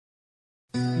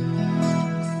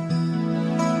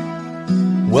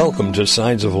Welcome to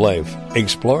Signs of Life,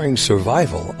 exploring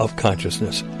survival of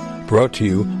consciousness. Brought to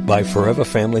you by Forever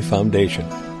Family Foundation.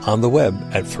 On the web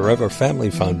at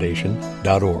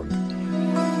foreverfamilyfoundation.org.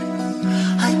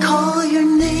 I call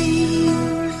your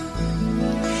name.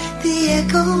 The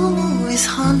echo is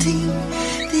haunting.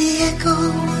 The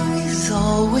echo is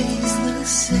always the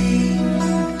same.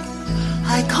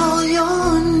 I call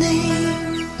your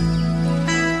name.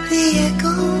 The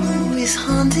echo is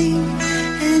haunting.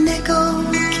 An echo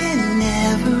can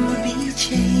never be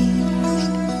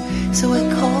changed. So I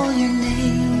call your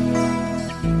name.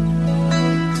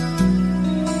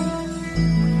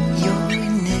 Your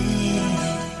name.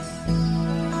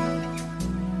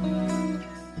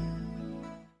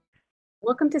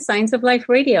 Welcome to Signs of Life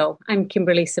Radio. I'm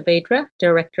Kimberly Saavedra,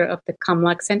 Director of the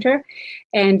Kovacs Center,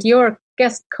 and your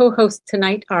guest co-hosts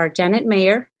tonight are Janet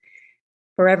Mayer,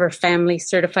 Forever Family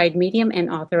Certified Medium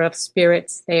and author of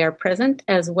Spirits They Are Present,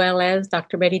 as well as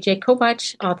Dr. Betty J.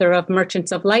 Kovacs, author of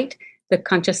Merchants of Light, The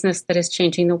Consciousness That Is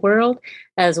Changing the World,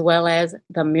 as well as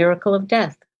The Miracle of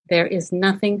Death, There Is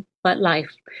Nothing But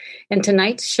Life. And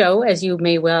tonight's show, as you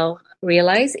may well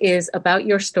realize, is about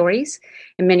your stories.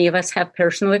 And many of us have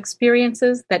personal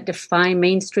experiences that defy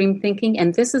mainstream thinking,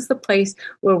 and this is the place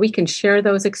where we can share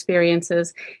those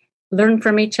experiences, learn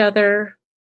from each other.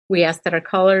 We ask that our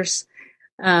callers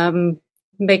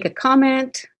make a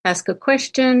comment, ask a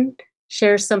question,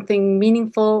 share something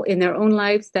meaningful in their own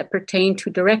lives that pertain to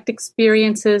direct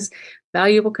experiences,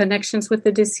 valuable connections with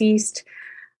the deceased,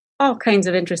 all kinds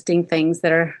of interesting things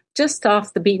that are just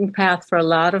off the beaten path for a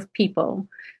lot of people.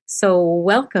 So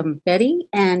welcome, Betty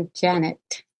and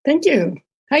Janet. Thank you.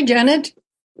 Hi, Janet.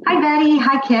 Hi, Betty.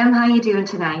 Hi, Kim. How are you doing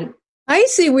tonight? I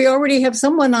see we already have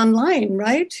someone online,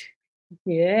 right?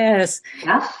 Yes.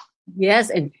 Yes. Yes,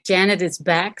 and Janet is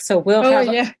back, so we'll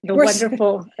have the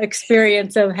wonderful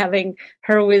experience of having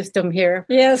her wisdom here.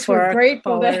 Yes, we're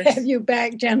grateful to have you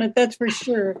back, Janet, that's for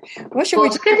sure.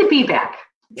 It's good to be back.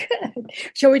 Good.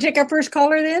 Shall we take our first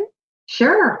caller then?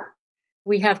 Sure.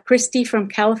 We have Christy from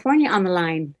California on the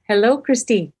line. Hello,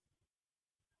 Christy.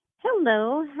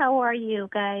 Hello, how are you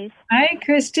guys? Hi,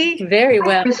 Christy. Very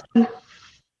well. Christy.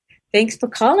 Thanks for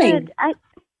calling. Good.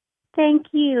 Thank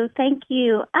you.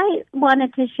 I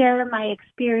wanted to share my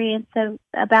experience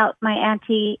about my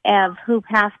Auntie Ev, who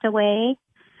passed away.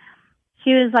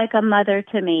 She was like a mother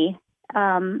to me.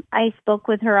 I spoke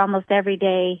with her almost every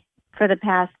day for the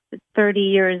past 30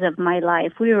 years of my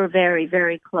life. We were very,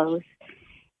 very close.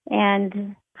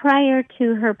 And prior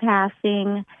to her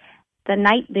passing, the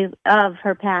night of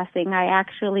her passing, I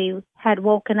actually had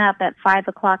woken up at 5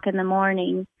 o'clock in the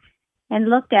morning and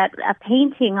looked at a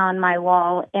painting on my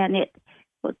wall, and it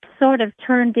sort of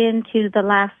turned into the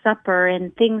Last Supper,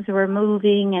 and things were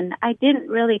moving, and I didn't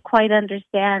really quite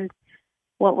understand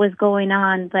what was going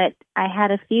on, but I had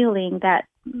a feeling that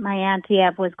my Auntie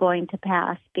Ev was going to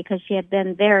pass because she had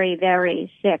been very,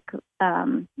 very sick.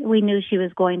 We knew she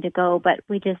was going to go, but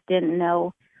we just didn't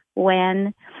know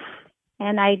when.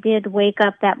 And I did wake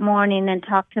up that morning and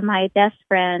talk to my best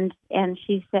friend, and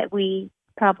she said we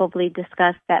probably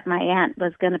discussed that my aunt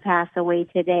was going to pass away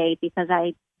today because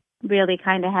I really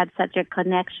kind of had such a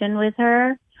connection with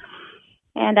her.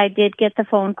 And I did get the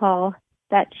phone call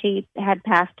that she had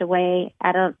passed away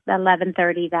at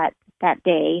 11:30 that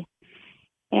day.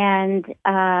 And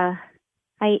I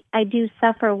do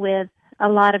suffer with a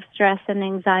lot of stress and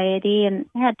anxiety, and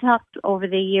had talked over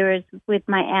the years with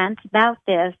my aunt about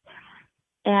this.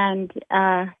 And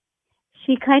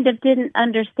she kind of didn't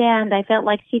understand. I felt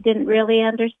like she didn't really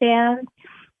understand.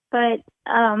 But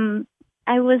I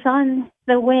was on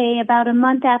the way about a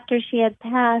month after she had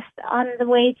passed, on the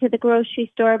way to the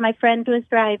grocery store. My friend was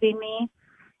driving me.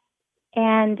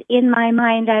 And in my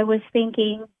mind, I was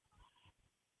thinking,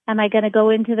 am I going to go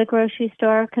into the grocery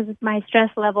store? Because my stress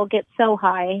level gets so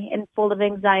high and full of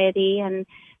anxiety. And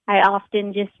I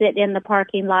often just sit in the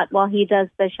parking lot while he does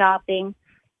the shopping.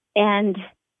 And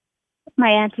my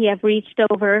auntie have reached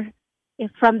over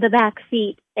from the back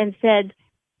seat and said,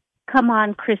 "Come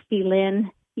on, Christy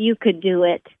Lynn, you could do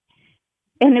it."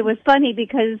 And it was funny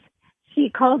because she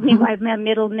called me by my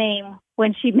middle name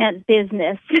when she meant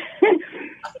business.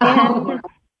 And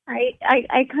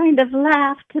I kind of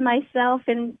laughed to myself,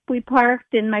 and we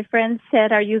parked, and my friend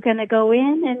said, "Are you going to go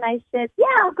in?" And I said,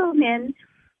 "Yeah, I'll go in."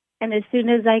 And as soon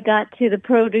as I got to the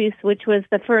produce, which was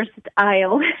the first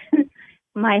aisle,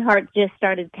 my heart just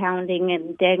started pounding,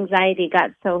 and the anxiety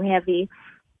got so heavy.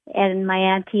 And my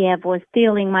Auntie Ev was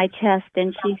feeling my chest,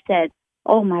 and she said,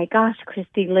 "Oh my gosh,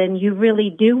 Christy Lynn, you really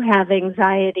do have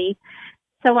anxiety."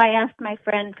 So I asked my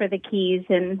friend for the keys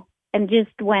and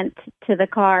just went to the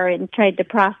car and tried to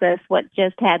process what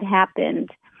just had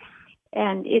happened.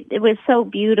 And it was so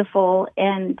beautiful,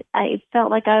 and I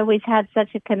felt like I always had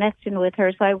such a connection with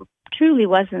her, so I truly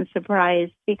wasn't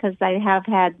surprised, because I have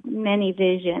had many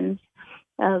visions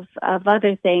of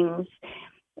other things.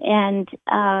 And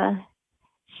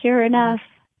sure enough,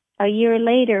 a year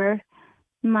later,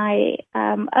 my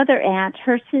other aunt,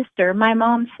 her sister, my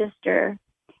mom's sister,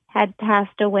 had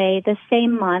passed away the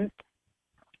same month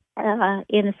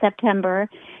in September,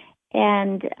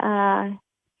 and I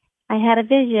had a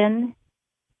vision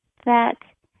that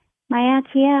my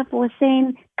Auntie Eve was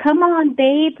saying, "Come on,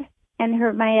 babe,"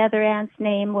 and my other aunt's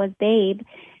name was Babe.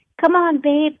 "Come on,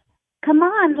 babe. Come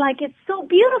on, like, it's so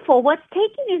beautiful. What's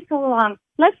taking you so long?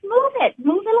 Let's move it.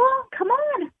 Move along. Come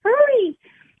on, hurry."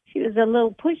 She was a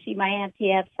little pushy, my Auntie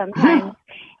Eve, sometimes.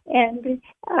 And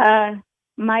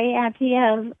my Auntie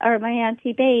Eve, or my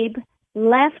Auntie Babe,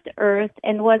 left Earth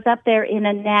and was up there in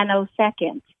a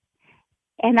nanosecond.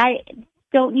 And I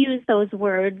don't use those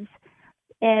words.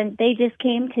 And they just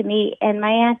came to me, and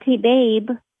my Auntie Babe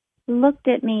looked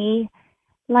at me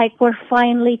like we're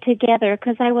finally together,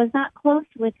 because I was not close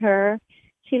with her.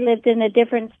 She lived in a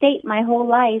different state my whole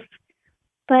life.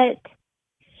 But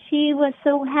she was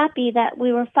so happy that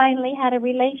we were finally had a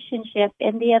relationship,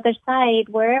 and the other side,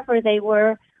 wherever they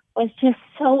were, was just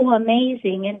so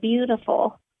amazing and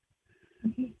beautiful.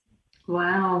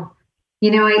 Wow.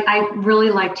 You know, I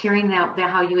really liked hearing that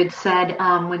how you had said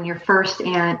when your first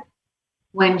aunt,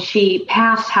 when she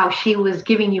passed, how she was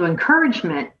giving you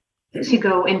encouragement to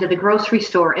go into the grocery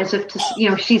store, as if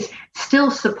to, she's still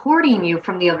supporting you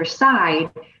from the other side,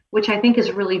 which I think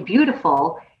is really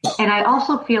beautiful. And I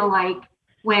also feel like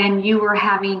when you were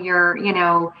having your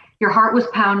heart was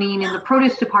pounding in the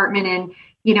produce department, and,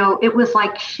 it was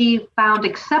like she found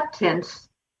acceptance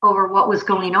over what was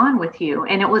going on with you.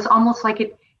 And it was almost like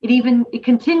it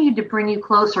continued to bring you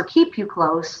close or keep you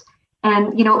close.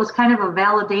 And, it was kind of a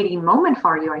validating moment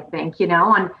for you, I think,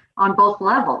 on both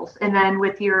levels. And then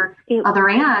with your other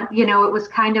aunt, it was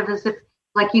kind of as if,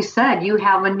 like you said, you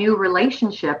have a new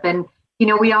relationship. And,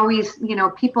 we always,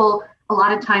 people a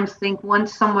lot of times think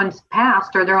once someone's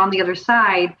passed or they're on the other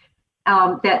side,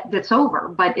 that's over.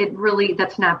 But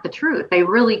that's not the truth. They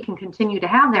really can continue to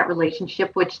have that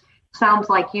relationship, which sounds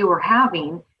like you are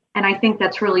having. And I think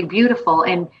that's really beautiful.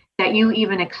 And that you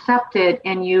even accept it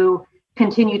and you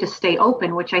continue to stay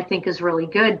open, which I think is really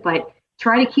good. But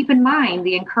try to keep in mind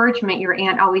the encouragement your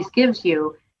aunt always gives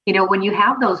you, when you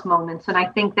have those moments. And I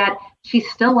think that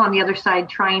she's still on the other side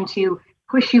trying to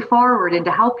push you forward and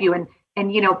to help you and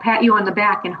pat you on the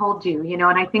back and hold you, and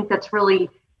I think that's really,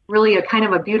 really a kind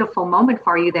of a beautiful moment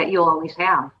for you that you'll always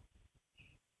have.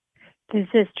 This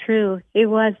is true. It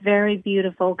was very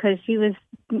beautiful, because she was,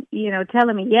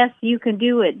 telling me, yes, you can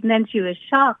do it. And then she was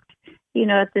shocked,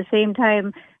 at the same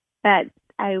time that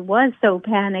I was so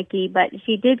panicky, but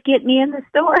she did get me in the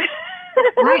store.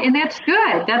 Right. And that's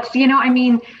good. That's,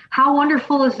 how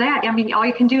wonderful is that? All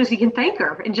you can do is you can thank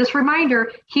her and just remind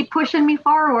her, keep pushing me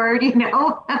forward, And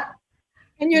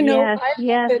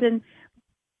yes. And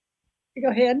go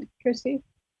ahead, Christy.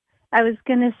 I was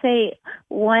going to say,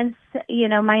 once,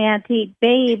 my Auntie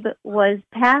Babe was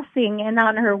passing, and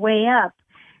on her way up,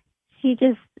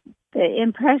 the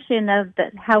impression of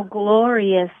how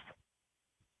glorious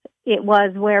it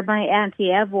was where my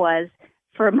Auntie Eve was,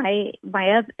 for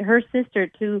her sister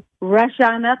to rush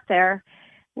on up there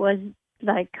was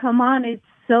like, come on, it's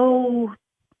so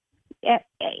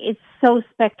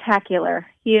spectacular,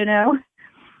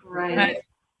 Right.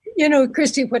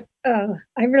 Christy, what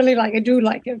I really like, I do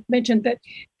like, I've mentioned that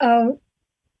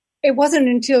it wasn't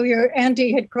until your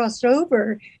auntie had crossed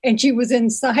over and she was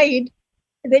inside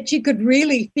that she could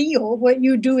really feel what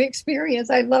you do experience.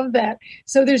 I love that.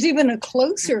 So there's even a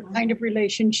closer kind of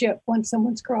relationship once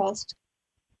someone's crossed.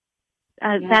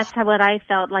 Yes. That's what I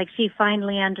felt like. She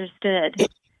finally understood.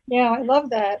 Yeah, I love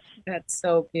that. That's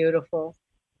so beautiful.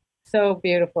 So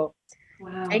beautiful.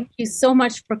 Wow. Thank you so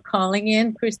much for calling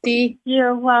in, Christy.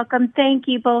 You're welcome. Thank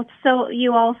you both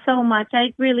you all so much.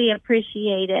 I really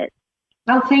appreciate it.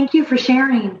 Well, thank you for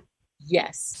sharing.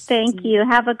 Yes. Thank you.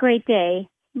 Have a great day.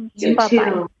 You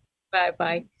too.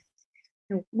 Bye-bye.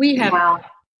 We have... Wow.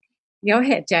 Go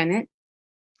ahead, Janet.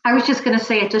 I was just going to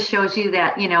say, it just shows you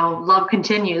that, love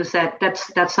continues, that's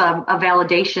a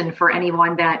validation for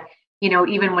anyone that,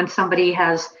 even when somebody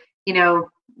has,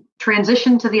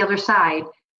 transitioned to the other side,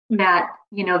 that,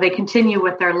 they continue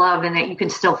with their love and that you can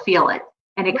still feel it.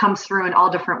 And it comes through in all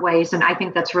different ways. And I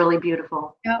think that's really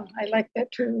beautiful. Yeah, I like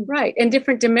that too. Right. And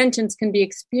different dimensions can be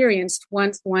experienced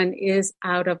once one is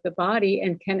out of the body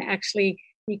and can actually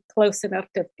be close enough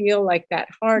to feel like that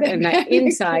heart and that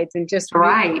insides and just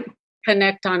right.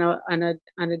 Connect on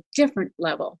a different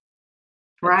level.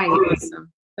 Right.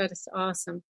 Awesome. That is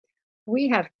awesome. We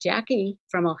have Jackie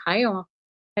from Ohio.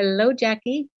 Hello,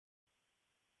 Jackie.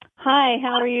 Hi,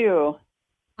 how are you?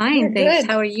 Fine, We're thanks.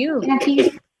 good. How are you?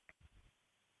 Jackie.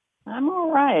 I'm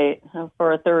all right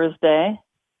for a Thursday.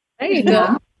 There you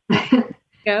go.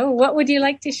 Go. What would you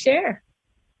like to share?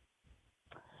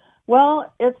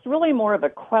 Well, it's really more of a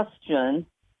question.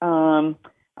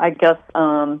 I guess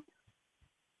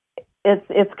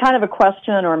it's kind of a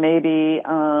question, or maybe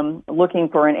looking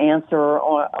for an answer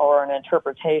or an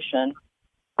interpretation.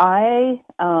 I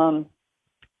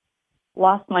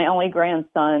lost my only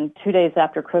grandson 2 days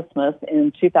after Christmas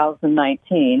in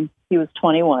 2019. He was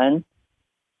 21.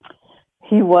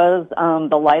 He was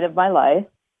the light of my life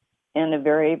and a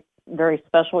very, very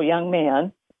special young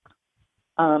man.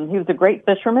 He was a great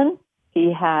fisherman.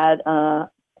 He had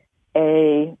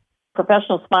a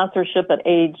professional sponsorship at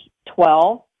age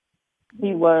 12.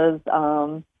 He was,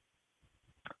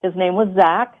 his name was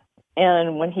Zach,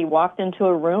 and when he walked into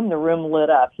a room, the room lit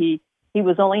up. He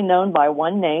was only known by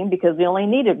one name because he only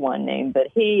needed one name, but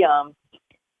he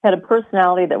had a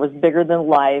personality that was bigger than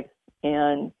life,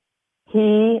 and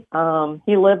he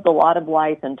lived a lot of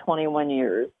life in 21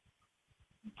 years.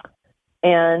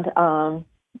 And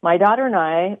my daughter and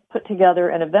I put together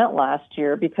an event last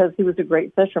year because he was a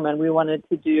great fisherman. We wanted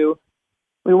to do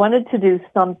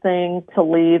something to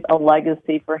leave a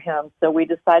legacy for him. So we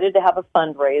decided to have a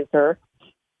fundraiser,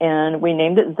 and we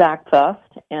named it Zach Fest,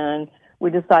 and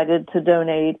we decided to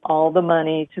donate all the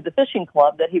money to the fishing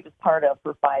club that he was part of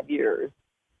for 5 years.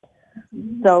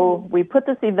 So we put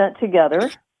this event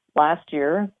together last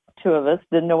year. Two of us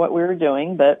didn't know what we were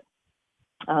doing, but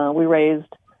we raised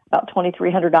about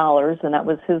 $2,300, and that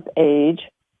was his age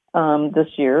this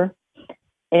year.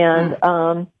 And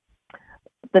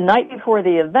the night before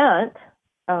the event,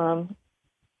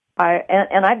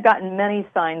 I've gotten many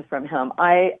signs from him.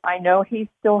 I know he's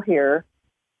still here.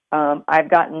 I've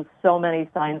gotten so many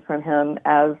signs from him,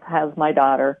 as has my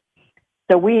daughter.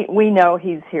 So we know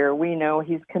he's here. We know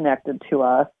he's connected to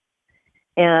us.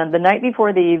 And the night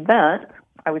before the event,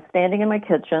 I was standing in my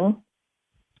kitchen,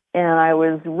 and I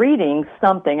was reading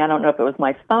something. I don't know if it was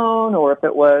my phone or if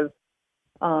it was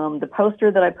the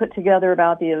poster that I put together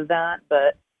about the event,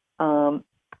 but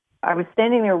I was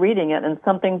standing there reading it, and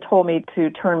something told me to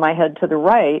turn my head to the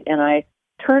right, and I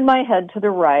turned my head to the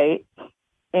right,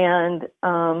 and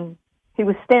he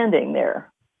was standing there.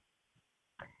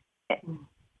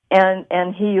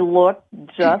 And he looked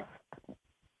just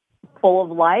full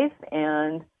of life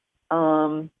and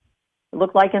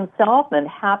looked like himself and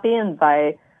happy and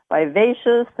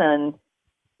vivacious and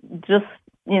just,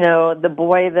 the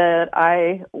boy that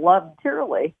I loved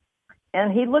dearly.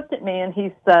 And he looked at me and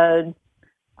he said,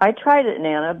 "I tried it,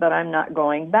 Nana, but I'm not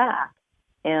going back."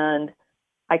 And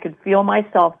I could feel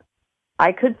myself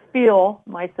hugging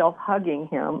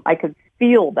him. I could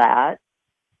feel that.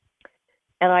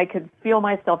 And I could feel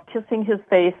myself kissing his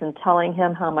face and telling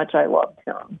him how much I loved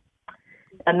him.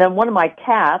 And then one of my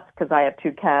cats, because I have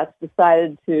two cats,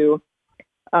 decided to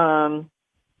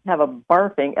have a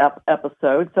barfing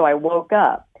episode, so I woke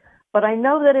up. But I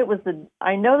know that it was a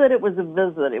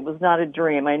visit. It was not a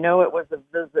dream. I know it was a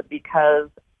visit because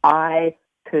I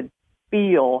could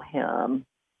feel him.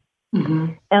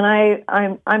 Mm-hmm.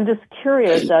 And I'm just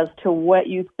curious as to what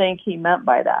you think he meant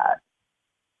by that.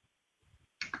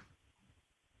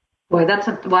 Boy,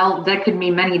 that could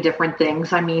mean many different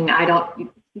things. I mean,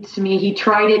 to me, he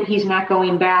tried it. He's not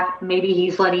going back. Maybe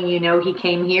he's letting you know he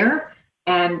came here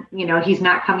and, he's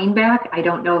not coming back. I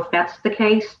don't know if that's the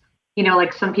case.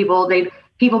 Like some people,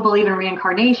 people believe in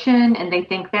reincarnation and they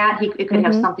think that it could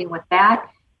have something with that.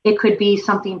 It could be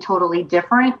something totally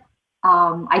different.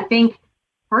 I think,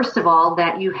 first of all,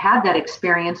 that you had that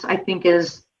experience, I think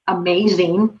is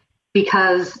amazing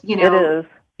because, it is.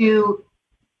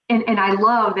 And I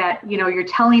love that, you're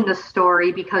telling the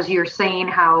story because you're saying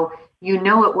how,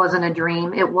 it wasn't a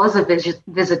dream. It was a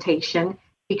visitation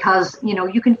because,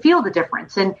 you can feel the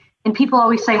difference. And people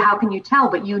always say, how can you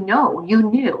tell? But you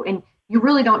knew. And you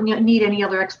really don't need any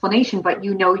other explanation, but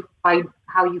by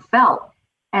how you felt.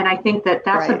 And I think that's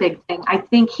right. A big thing. I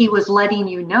think he was letting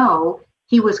you know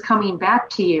he was coming back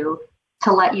to you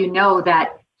to let you know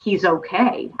that he's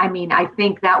okay. I mean, I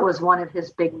think that was one of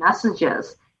his big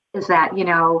messages is that,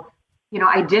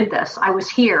 I did this, I was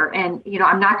here and,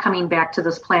 I'm not coming back to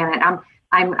this planet.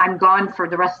 I'm gone for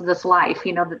the rest of this life,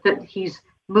 that he's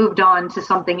moved on to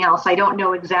something else. I don't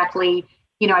know exactly,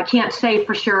 I can't say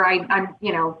for sure. I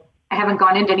haven't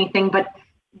gone into anything, but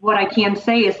what I can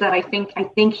say is that I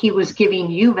think he was giving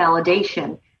you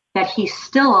validation that he's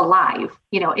still alive,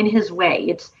 in his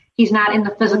way. He's not in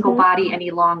the physical body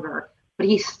any longer, but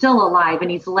he's still alive,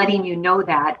 and he's letting you know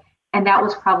that. And that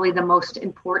was probably the most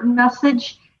important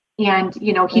message. And,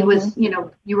 he was,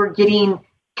 you were getting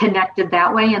connected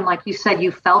that way. And like you said,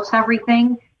 you felt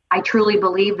everything. I truly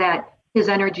believe that his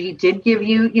energy did give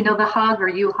you, the hug, or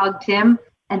you hugged him,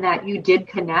 and that you did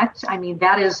connect. I mean,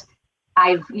 that is,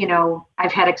 I've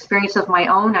had experience of my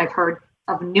own. I've heard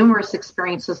of numerous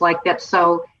experiences like that.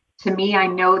 So to me, I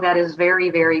know that is very,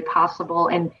 very possible.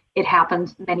 And it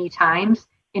happens many times.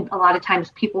 And a lot of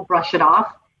times people brush it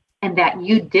off, and that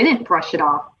you didn't brush it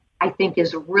off, I think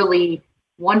is really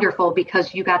wonderful,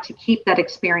 because you got to keep that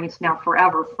experience now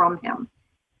forever from him.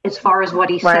 As far as what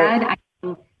he said, I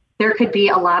mean, there could be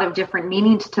a lot of different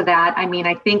meanings to that. I mean,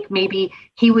 I think maybe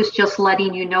he was just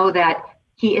letting you know that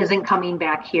he isn't coming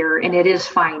back here, and it is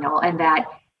final, and that,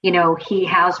 he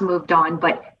has moved on,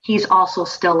 but he's also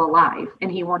still alive.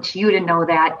 And he wants you to know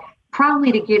that,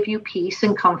 probably to give you peace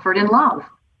and comfort and love.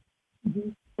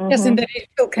 Mm-hmm. Yes, and that he's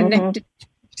still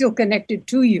connected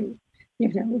to you.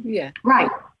 Yeah. Right.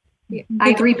 Yeah. I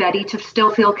agree, Betty, to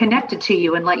still feel connected to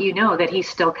you and let you know that he's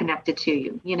still connected to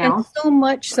you, And so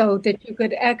much so that you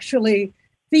could actually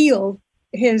feel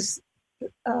his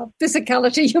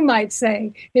physicality, you might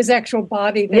say, his actual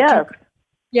body.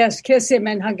 Yes, kiss him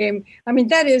and hug him. I mean,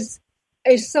 that is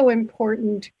so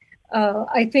important.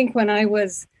 I think when I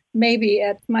was maybe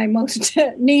at my most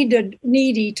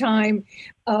needy time,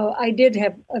 I did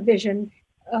have a vision,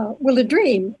 a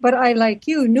dream, but I, like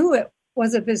you, knew it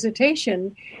was a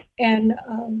visitation. And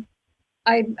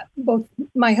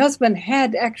my husband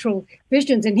had actual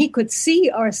visions, and he could see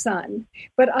our son,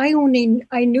 but I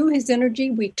knew his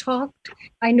energy. We talked.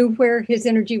 I knew where his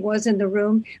energy was in the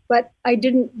room, but I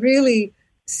didn't really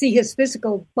see his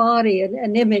physical body,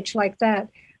 an image like that.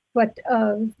 But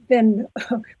then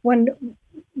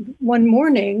one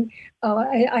morning,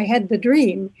 I had the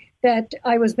dream that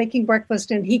I was making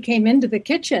breakfast, and he came into the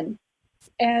kitchen,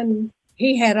 and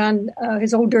he had on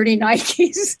his old dirty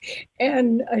Nikes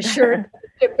and a shirt,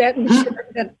 a Tibetan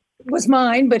shirt that was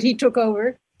mine, but he took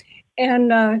over.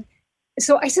 And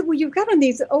so I said, well, you've got on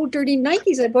these old dirty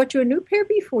Nikes. I bought you a new pair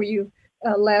before you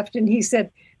left. And he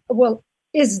said, well,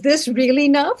 is this really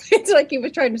enough? It's like he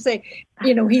was trying to say,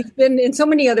 he's been in so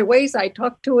many other ways. I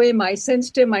talked to him. I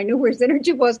sensed him. I knew where his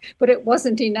energy was, but it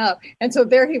wasn't enough. And so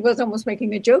there he was, almost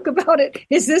making a joke about it.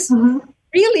 Is this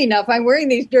really enough? I'm wearing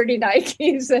these dirty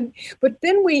Nikes. But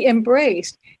then we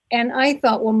embraced. And I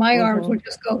thought, well, my arms would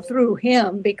just go through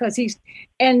him, because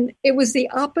and it was the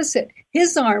opposite.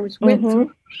 His arms went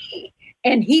through me,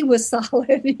 and he was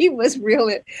solid. He was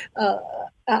real.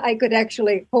 I could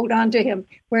actually hold on to him.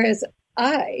 Whereas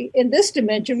in this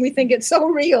dimension, we think it's so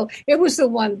real. It was the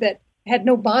one that had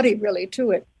no body really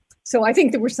to it. So I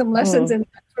think there were some lessons in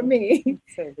that for me.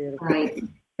 So beautiful. Right.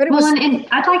 But and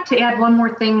I'd like to add one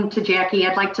more thing to Jackie.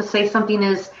 I'd like to say something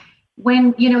is,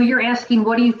 when, you're asking,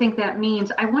 what do you think that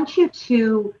means? I want you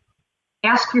to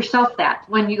ask yourself that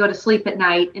when you go to sleep at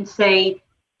night, and say,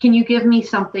 can you give me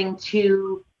something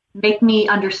to make me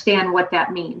understand what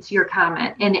that means, your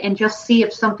comment, and just see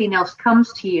if something else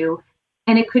comes to you.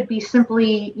 And it could be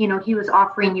simply, he was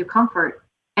offering you comfort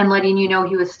and letting you know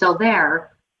he was still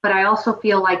there. But I also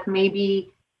feel like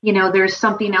maybe, there's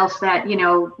something else that,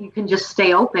 you can just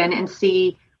stay open and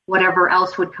see whatever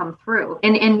else would come through.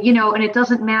 And it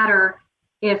doesn't matter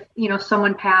if,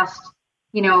 someone passed,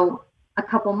 a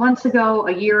couple months ago,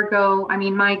 a year ago. I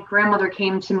mean, my grandmother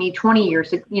came to me 20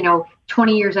 years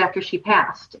after she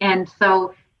passed. And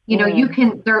so, you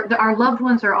can, our loved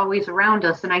ones are always around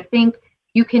us. And I think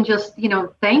you can just,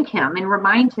 thank him and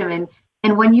remind him.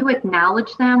 And when you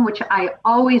acknowledge them, which I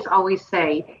always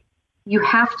say, you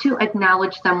have to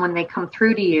acknowledge them when they come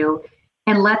through to you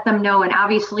and let them know. And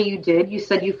obviously you did. You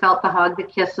said you felt the hug, the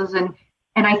kisses. And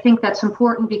I think that's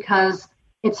important, because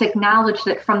it's acknowledged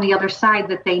that from the other side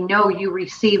that they know you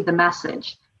received the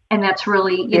message. And that's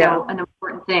really, an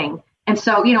important thing. And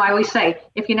so, I always say,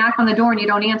 if you knock on the door and you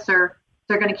don't answer,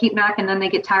 they're going to keep knocking, then they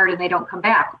get tired and they don't come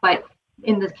back. But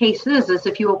in the case is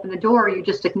if you open the door, you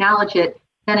just acknowledge it,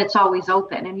 then it's always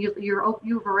open. And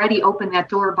you've already opened that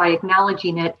door by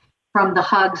acknowledging it from the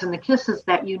hugs and the kisses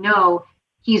that he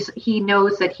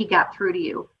knows that he got through to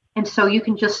you. And so you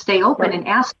can just stay open and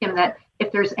ask him that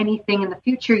if there's anything in the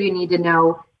future you need to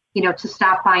know, to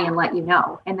stop by and let you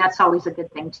know. And that's always a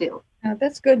good thing too.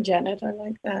 That's good, Janet. I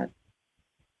like that.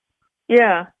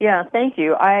 Yeah. Thank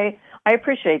you. I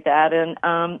appreciate that. And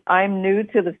I'm new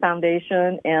to the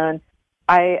foundation, and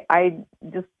I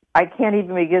can't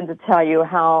even begin to tell you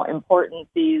how important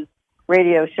these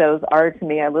radio shows are to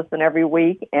me. I listen every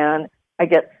week, and I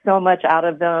get so much out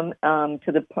of them,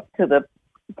 to the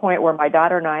point where my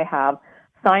daughter and I have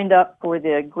signed up for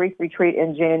the grief retreat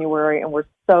in January, and we're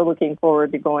so looking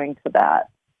forward to going to that.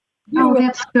 Oh,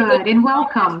 that's good. And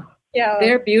welcome. Yeah,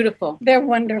 They're beautiful. they're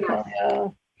wonderful.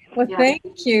 Well, Yeah.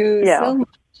 thank you Yeah. so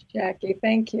much, Jackie.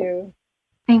 Thank you.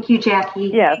 Thank you, Jackie.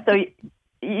 Yeah, so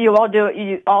you all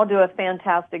do a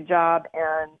fantastic job,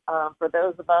 and for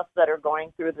those of us that are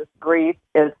going through this grief,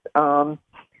 it's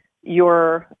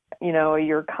your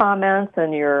comments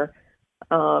and your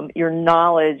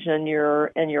knowledge and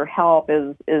your help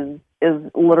is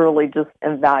literally just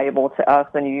invaluable to us,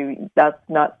 and that's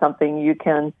not something you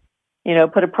can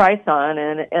put a price on,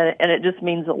 and it just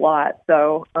means a lot.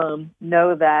 So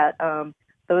know that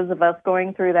those of us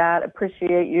going through that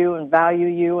appreciate you and value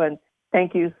you, and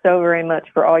thank you so very much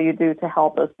for all you do to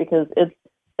help us, because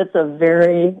it's a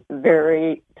very,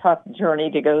 very tough journey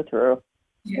to go through.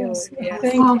 Yes. Yeah.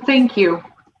 Thank you.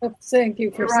 Thank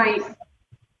you for You're right.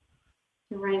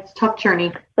 You're right. It's a tough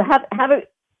journey. So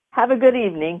have a good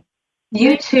evening.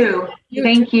 You too.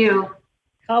 Thank you.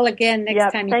 Call again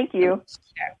next time. Thank you.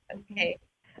 Okay.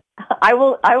 I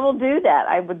will do that.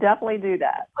 I would definitely do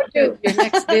that. Your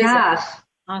next visit. Yes.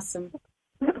 Awesome.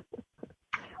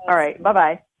 All right.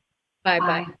 Bye-bye.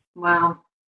 Bye-bye. Wow.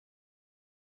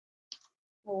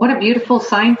 What a beautiful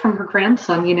sign from her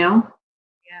grandson, Yeah.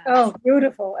 Oh,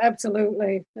 beautiful.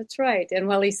 Absolutely. That's right. And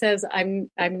while he says, I'm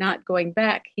not going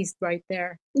back, he's right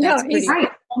there. Yeah, That's he's pretty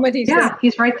right. Yeah,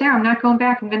 he's right there. I'm not going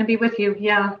back. I'm going to be with you.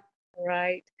 Yeah.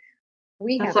 right.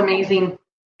 That's amazing.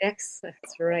 That's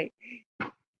right.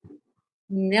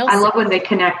 Nelson. I love when they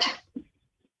connect.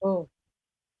 Oh,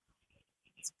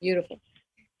 it's beautiful.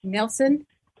 Nelson,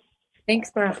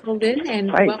 thanks for holding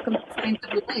and Hi. welcome to Signs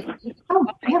of Life. Oh,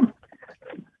 bam.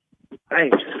 Hi.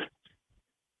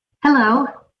 Hello.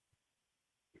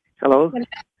 Hello.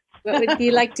 What would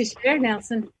you like to share,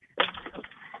 Nelson?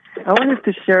 I wanted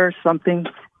to share something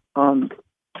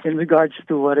in regards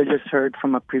to what I just heard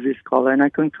from a previous caller, and I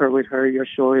concur with her. Your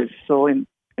show is so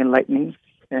enlightening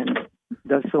and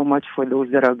does so much for those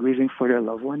that are grieving for their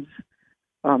loved ones.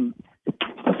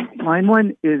 Mine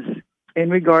one is in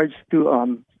regards to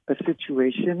a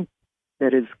situation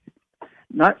that is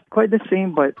not quite the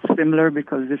same, but similar,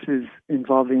 because this is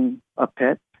involving a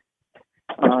pet.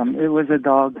 It was a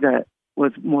dog that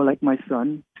was more like my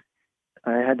son.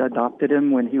 I had adopted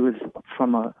him when he was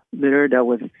from a litter that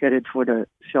was headed for the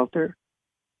shelter.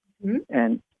 Mm-hmm.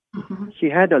 And he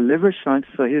had a liver shunt,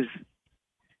 so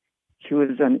he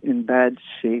was in bad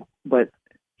shape, but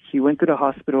he went to the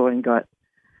hospital and got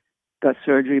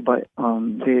surgery, but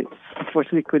they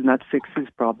unfortunately could not fix his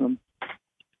problem.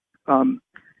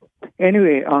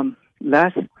 Anyway,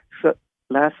 last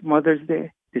Mother's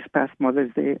Day, this past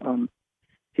Mother's Day,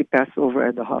 he passed over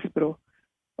at the hospital,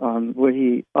 where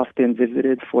he often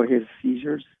visited for his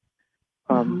seizures.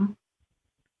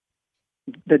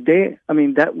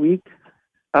 That week,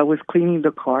 I was cleaning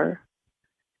the car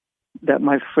that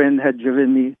my friend had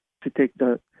driven me to take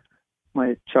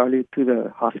my Charlie to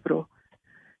the hospital.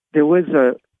 There was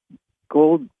a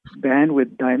gold band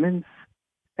with diamonds,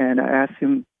 and I asked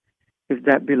him if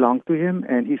that belonged to him,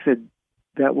 and he said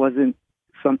that wasn't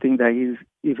something that he's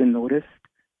even noticed.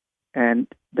 And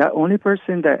the only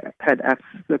person that had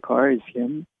access to the car is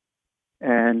him.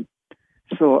 And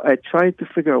so I tried to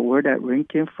figure out where that ring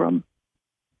came from.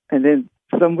 And then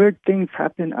some weird things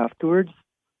happened afterwards.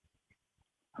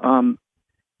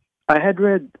 I had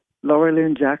read Laura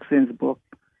Lynn Jackson's book,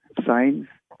 Signs.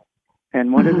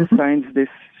 And one of the signs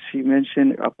she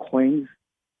mentioned are coins,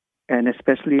 and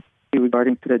especially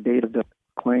regarding to the date of the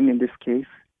coin in this case.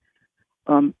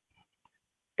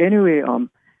 Anyway,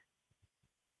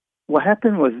 what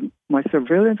happened was my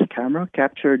surveillance camera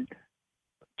captured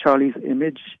Charlie's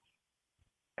image,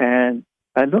 and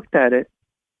I looked at it,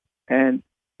 and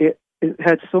it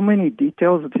had so many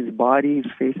details of his body,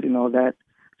 his face, and all that.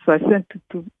 So I sent it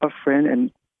to a friend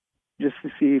and just to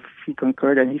see if he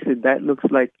concurred, and he said that looks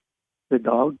like the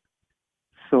dog.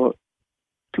 So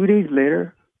 2 days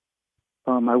later,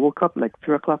 I woke up like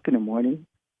 3 o'clock in the morning,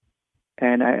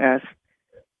 and I asked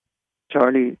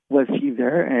Charlie, was he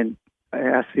there? And I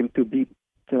asked him to beep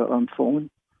the phone,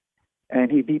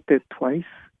 and he beeped it twice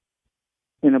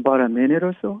in about a minute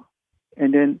or so.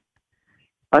 And then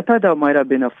I thought that might have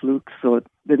been a fluke. So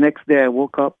the next day I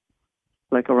woke up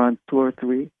like around 2 or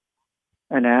 3,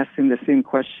 and I asked him the same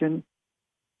question.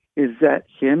 Is that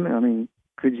him? I mean,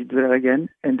 could you do that again?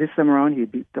 And this time around, he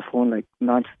beeped the phone like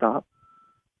nonstop.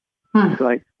 So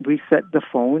I reset the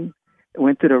phone,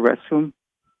 went to the restroom.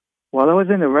 While I was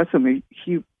in the restroom,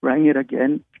 he rang it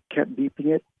again, kept beeping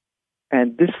it.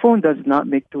 And this phone does not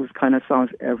make those kind of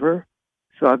sounds ever.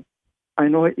 So I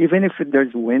know even if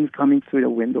there's wind coming through the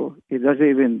window, it doesn't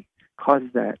even cause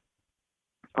that.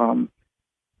 So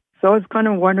I was kind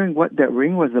of wondering what that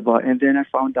ring was about, and then I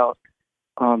found out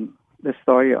the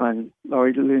story on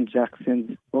Laurie Lynn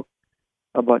Jackson's book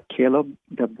about Caleb,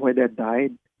 the boy that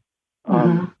died.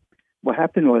 What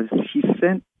happened was he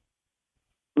sent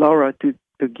Laura to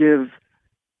give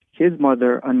his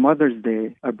mother on Mother's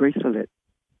Day a bracelet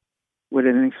with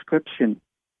an inscription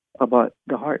about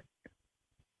the heart,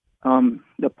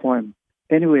 the poem.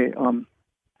 Anyway,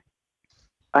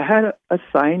 I had a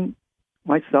sign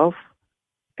myself,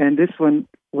 and this one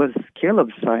was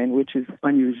Caleb's sign, which is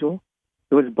unusual.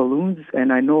 It was balloons,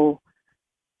 and I know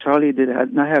Charlie did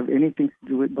not have anything to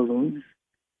do with balloons.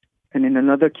 And in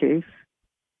another case,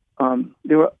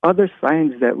 there were other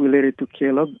signs that related to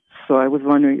Caleb. So I was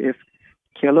wondering if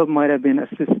Caleb might have been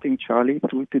assisting Charlie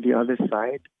through to the other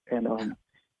side. And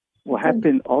what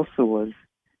happened also was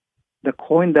the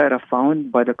coin that I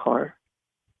found by the car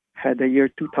had the year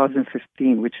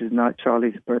 2015, which is not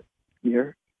Charlie's birth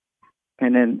year.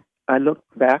 And then I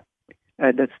looked back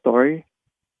at that story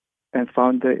and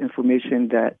found the information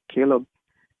that Caleb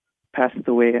passed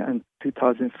away in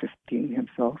 2015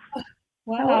 himself.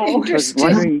 Wow. I was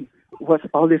wondering what's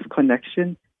all this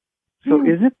connection. So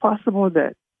is it possible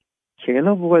that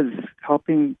Caleb was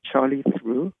helping Charlie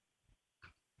through?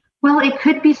 Well, it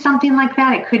could be something like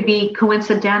that. It could be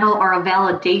coincidental or a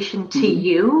validation to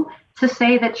you to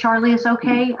say that Charlie is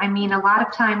okay. I mean, a lot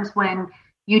of times when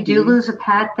you do lose a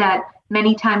pet, that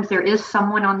many times there is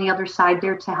someone on the other side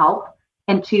there to help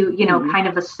and to, kind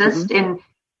of assist. And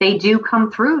they do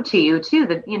come through to you too,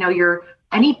 that, your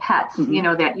any pets,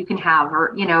 that you can have,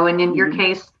 or, and in your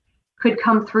case could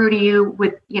come through to you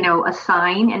with, a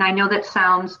sign. And I know that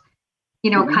sounds,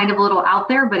 kind of a little out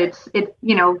there, but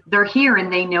they're here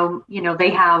and they know,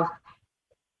 they have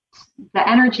the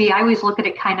energy. I always look at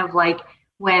it kind of like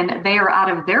when they are out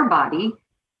of their body,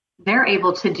 they're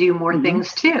able to do more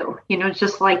things too,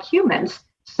 just like humans.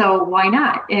 So why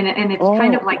not? And it's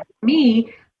kind of like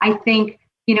me, I think,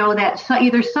 that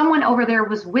either someone over there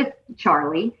was with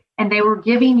Charlie and they were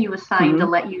giving you a sign to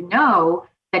let you know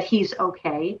that he's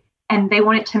okay. And they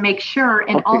wanted to make sure.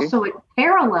 And also it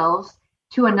parallels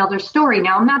to another story.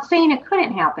 Now, I'm not saying it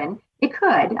couldn't happen. It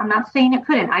could. I'm not saying it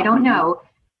couldn't. I don't know.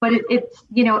 But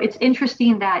it's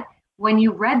interesting that when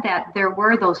you read that, there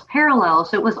were those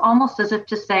parallels. It was almost as if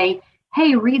to say,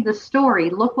 hey, read the story.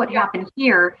 Look what happened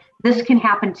here. This can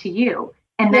happen to you.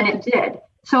 And then it did.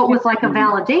 So it was like a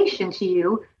validation to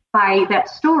you by that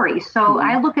story. So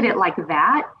I look at it like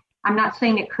that. I'm not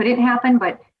saying it couldn't happen,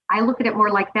 but I look at it more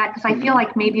like that because I feel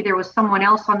like maybe there was someone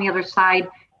else on the other side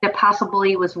that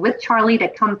possibly was with Charlie to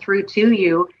come through to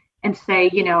you and say,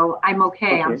 I'm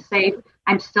okay. I'm safe.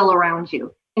 I'm still around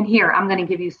you. And here, I'm going to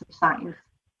give you some signs.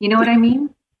 You know what I mean?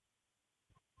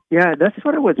 Yeah, that's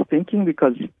what I was thinking,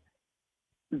 because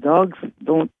dogs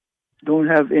don't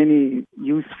have any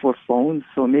use for phones.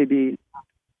 So maybe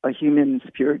a human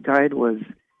spirit guide was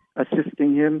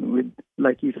assisting him with,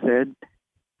 like you said.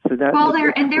 So that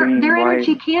their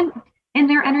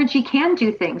energy can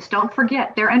do things. Don't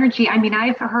forget their energy. I mean,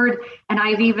 I've heard, and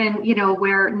I've even,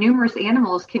 where numerous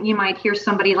animals you might hear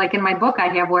somebody, like in my book I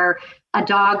have, where a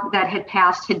dog that had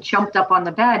passed had jumped up on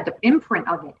the bed. The imprint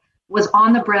of it was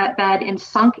on the bed and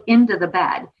sunk into the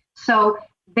bed. So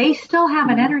they still have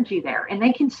an energy there, and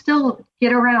they can still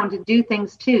get around to do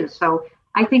things too. So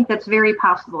I think that's very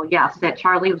possible. Yes, that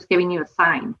Charlie was giving you a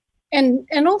sign. And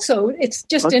also, it's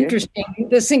just interesting,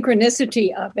 the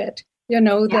synchronicity of it,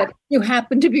 that you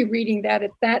happen to be reading that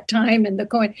at that time, and the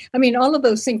coin. I mean, all of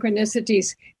those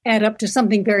synchronicities add up to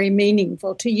something very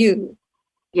meaningful to you.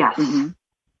 Yes,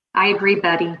 I agree,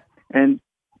 Betty. And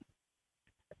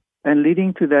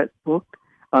leading to that book,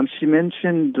 she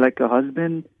mentioned like a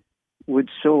husband would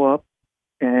show up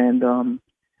and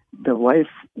the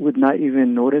wife would not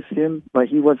even notice him, but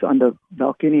he was on the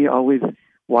balcony always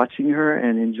watching her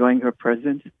and enjoying her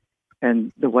presence,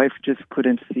 and the wife just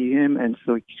couldn't see him, and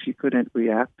so she couldn't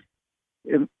react.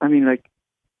 I mean, like,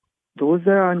 those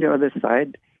that are on the other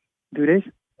side,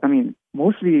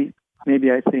 mostly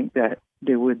maybe I think that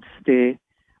they would stay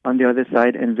on the other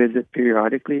side and visit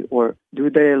periodically, or do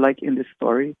they, like in the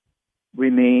story,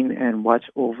 remain and watch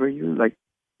over you, like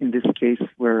in this case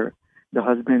where the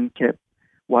husband kept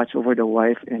watch over the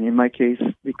wife, and in my case,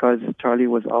 because Charlie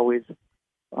was always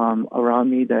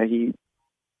around me, that he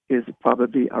is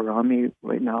probably around me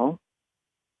right now.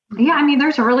 Yeah, I mean,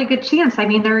 there's a really good chance. I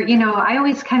mean, I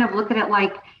always kind of look at it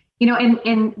like,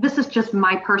 and this is just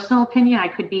my personal opinion. I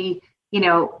could be,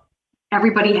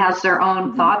 everybody has their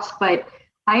own thoughts, but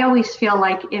I always feel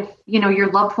like if, your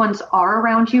loved ones are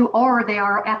around you, or they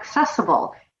are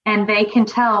accessible and they can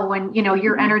tell when,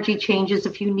 your energy changes.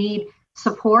 If you need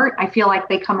support, I feel like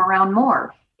they come around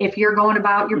more. if you're going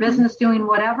about your business doing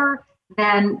whatever,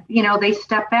 then, they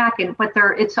step back but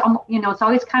it's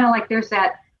always kind of like there's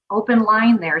that open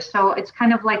line there. So it's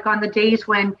kind of like on the days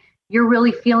when you're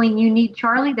really feeling you need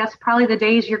Charlie, that's probably the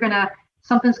days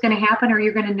something's going to happen, or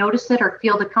you're going to notice it or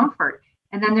feel the comfort.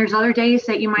 And then there's other days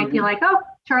that you might be like, oh,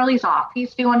 Charlie's off.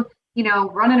 He's doing,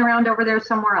 running around over there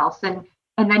somewhere else. And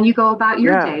then you go about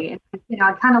your day. And,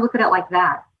 I kind of look at it like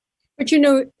that. But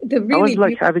I was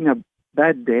like having a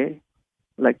bad day,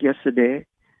 like yesterday,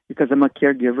 because I'm a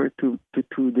caregiver to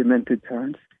two demented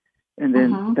parents. And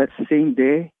then that same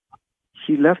day,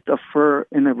 she left a fur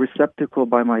in a receptacle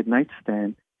by my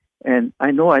nightstand. And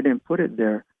I know I didn't put it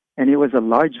there. And it was a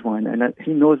large one. And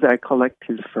he knows that I collect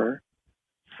his fur.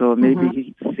 So maybe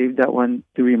he saved that one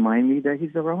to remind me that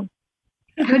he's around.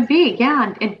 Could be,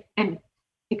 yeah. And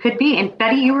it could be. And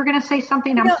Betty, you were going to say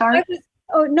something? I'm sorry.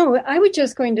 I was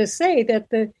just going to say that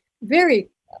the very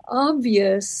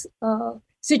obvious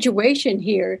situation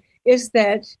here is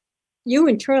that you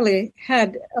and Charlie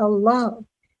had a love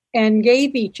and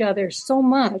gave each other so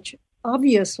much,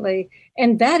 obviously,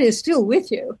 and that is still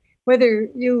with you. Whether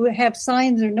you have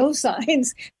signs or no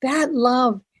signs, that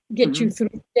love gets you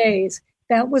through days.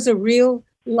 That was a real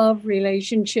love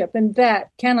relationship, and that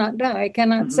cannot die,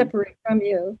 cannot separate from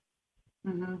you.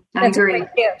 That's a great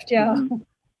gift,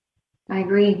 I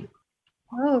agree.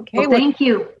 Okay. Well, thank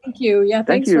you. Thank you. Yeah,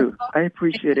 thank you. I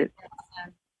appreciate it.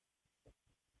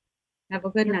 Have a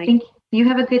good night. You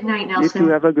have a good night, Nelson. You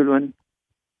too. Have a good one.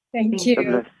 Thank you. God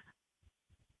bless.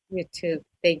 You too.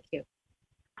 Thank you.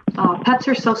 Oh, pets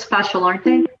are so special, aren't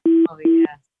they? Oh,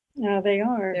 yeah. No, they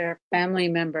are. They're family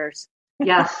members.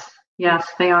 Yes,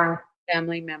 they are.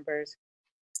 Family members.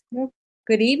 Well,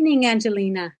 good evening,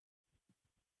 Angelina.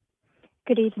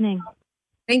 Good evening.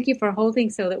 Thank you for holding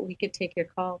so that we could take your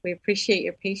call. We appreciate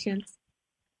your patience.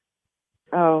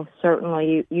 Oh,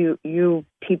 certainly. You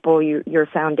people, your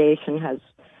foundation has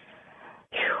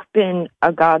been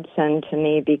a godsend to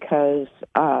me, because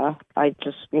I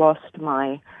just lost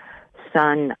my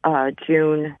son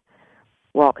June.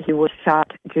 Well, he was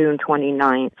shot June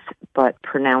 29th, but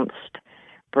pronounced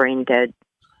brain dead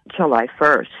July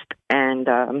 1st. And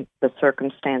the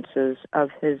circumstances of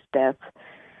his death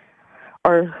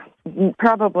are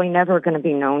probably never going to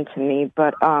be known to me.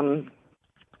 But I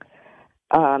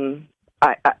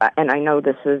know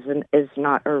this is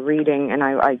not a reading, and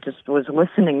I just was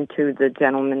listening to the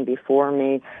gentleman before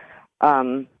me.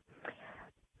 I've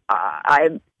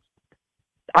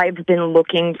been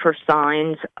looking for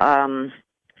signs.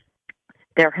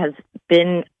 There has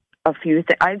been a few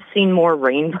I've seen more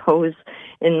rainbows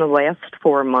in the last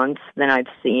 4 months than I've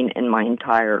seen in my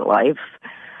entire life.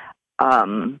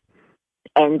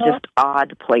 And just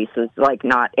odd places, like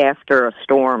not after a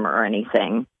storm or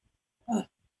anything.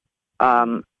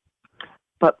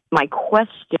 But my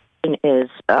question is,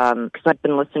 because I've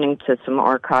been listening to some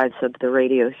archives of the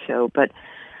radio show, but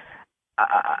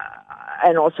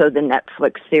and also the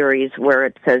Netflix series where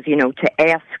it says, to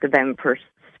ask them for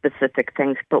specific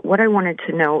things. But what I wanted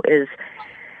to know is,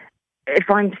 if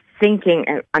I'm thinking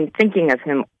of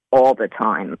him all the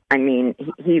time. I mean,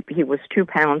 he was 2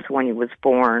 pounds when he was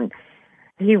born.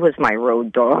 He was my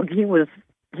road dog. He was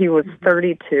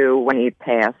 32 when he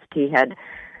passed. He had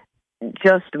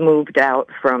just moved out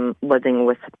from living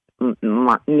with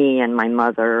me and my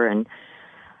mother. And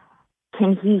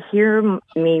can he hear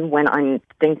me when I'm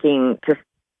thinking just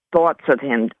thoughts of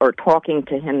him or talking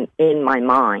to him in my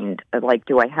mind? Like,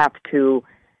 do I have to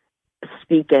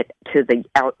speak it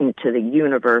out into the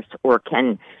universe, or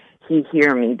can he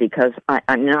hear me? Because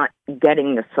I'm not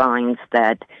getting the signs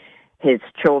that his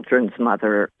children's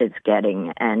mother is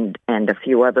getting, and a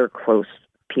few other close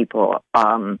people.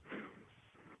 And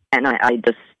I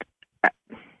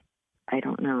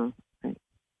don't know.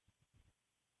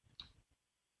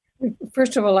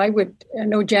 First of all, I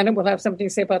know Janet will have something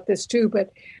to say about this too,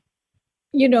 but,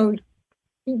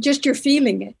 just you're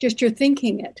feeling it, just you're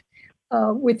thinking it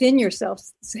within yourself,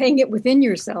 saying it within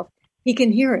yourself. He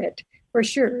can hear it for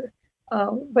sure.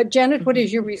 But Janet, what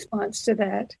is your response to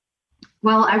that?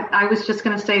 Well, I was just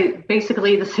going to say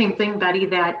basically the same thing, Betty,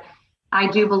 that I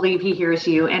do believe he hears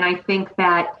you. And I think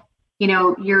that,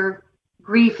 your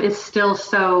grief is still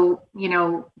so,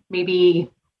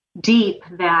 maybe deep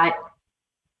that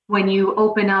when you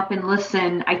open up and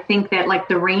listen, I think that like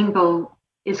the rainbow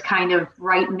is kind of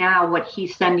right now what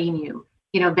he's sending you.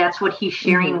 That's what he's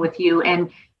sharing with you. And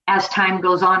as time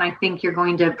goes on, I think you're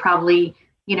going to probably,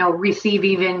 receive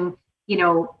even,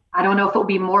 I don't know if it will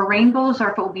be more rainbows or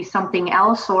if it will be something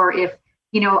else, or if,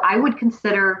 I would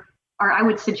consider, or I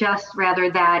would suggest rather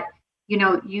that,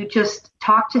 you just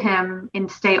talk to him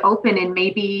and stay open, and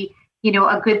maybe,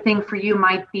 a good thing for you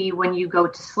might be when you go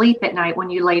to sleep at night, when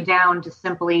you lay down, to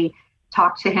simply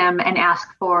talk to him and ask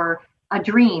for a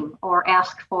dream, or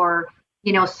ask for,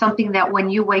 something that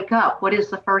when you wake up, what is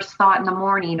the first thought in the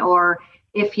morning? Or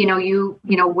if, you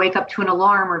wake up to an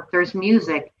alarm, or if there's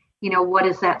music, what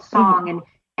is that song?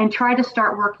 And try to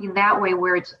start working that way,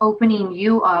 where it's opening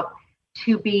you up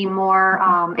to be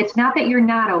more, it's not that you're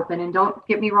not open, and don't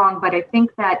get me wrong, but I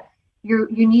think that you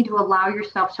need to allow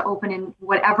yourself to open in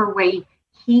whatever way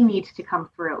he needs to come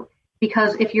through.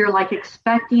 Because if you're like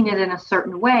expecting it in a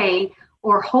certain way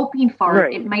or hoping for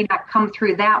it, it may not come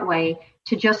through that way.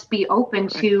 To just be open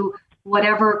to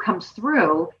whatever comes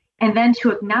through, and then to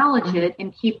acknowledge it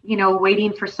and keep,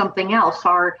 waiting for something else,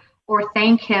 or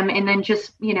thank him. And then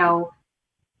just, you know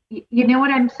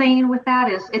what I'm saying with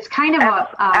that is it's kind of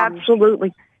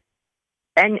absolutely.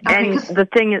 And the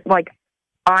thing is, like,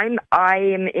 I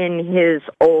am in his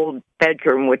old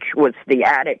bedroom, which was the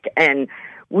attic, and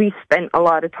we spent a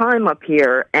lot of time up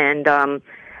here. And,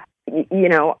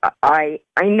 I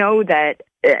know that,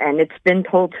 and it's been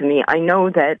told to me, I know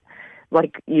that,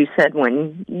 like you said,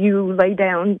 when you lay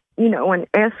down, and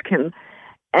ask him,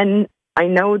 and I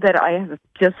know that I have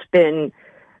just been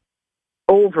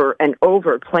over and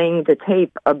over playing the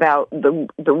tape about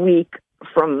the week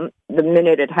from the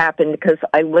minute it happened, because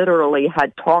I literally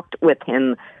had talked with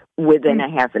him within a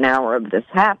half an hour of this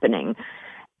happening.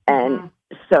 And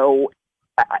so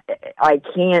I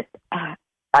can't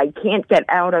get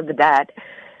out of that.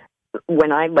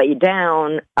 When I lay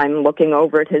down, I'm looking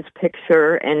over at his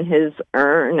picture and his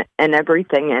urn and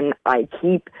everything, and I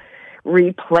keep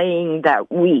replaying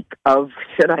that week of,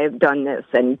 should I have done this,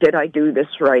 and did I do this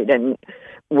right, and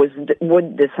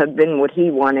would this have been what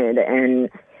he wanted, and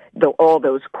all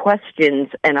those questions.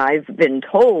 And I've been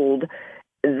told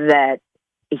that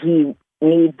he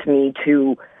needs me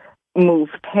to move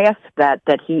past that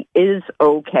he is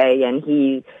okay, and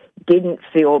he didn't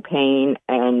feel pain,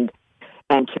 and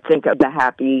to think of the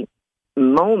happy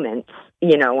moments,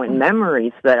 and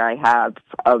memories that I have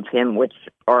of him, which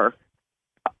are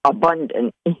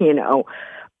abundant,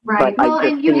 Right. But Well,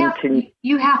 and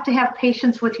you have to have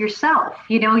patience with yourself.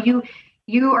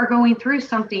 You are going through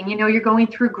something, you're going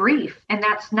through grief, and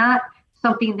that's not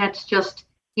something that's just,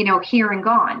 here and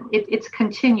gone. It's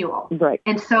continual. Right.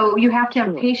 And so you have to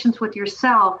have patience with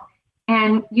yourself,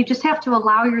 and you just have to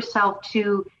allow yourself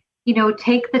to,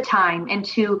 take the time and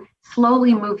to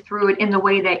slowly move through it in the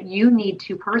way that you need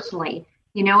to personally,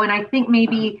 and I think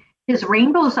maybe his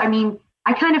rainbows,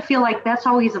 I kind of feel like that's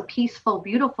always a peaceful,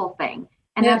 beautiful thing.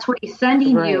 And that's what he's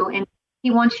sending you. And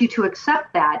he wants you to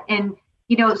accept that and,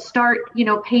 start,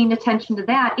 paying attention to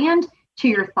that and to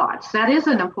your thoughts. That is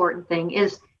an important thing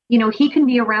is, he can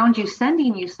be around you,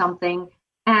 sending you something.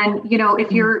 And,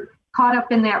 if you're caught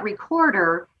up in that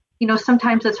recorder,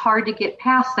 sometimes it's hard to get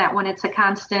past that when it's a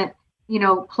constant,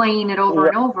 playing it over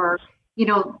and over,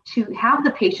 to have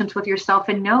the patience with yourself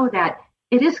and know that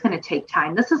it is going to take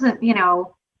time. This isn't,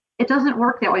 it doesn't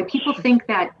work that way. People think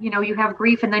that, you have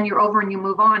grief and then you're over and you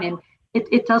move on, and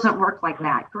it doesn't work like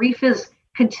that. Grief is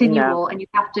continual, and you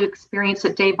have to experience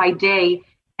it day by day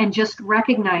and just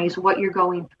recognize what you're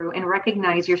going through and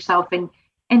recognize yourself and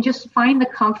just find the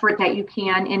comfort that you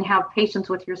can and have patience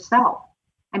with yourself.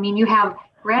 You have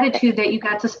gratitude that you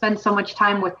got to spend so much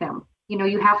time with him.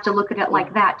 You have to look at it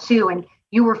like that too. And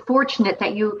you were fortunate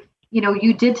that you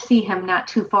did see him not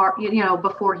too far,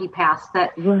 before he passed.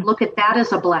 That look at that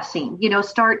as a blessing.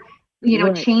 Start,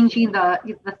 changing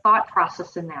the thought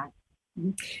process in that.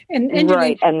 And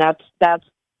right, and that's.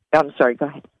 I'm sorry. Go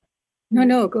ahead.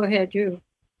 No, go ahead. You.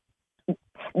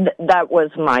 That was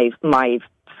my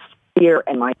fear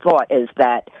and my thought is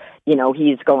that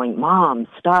he's going, Mom,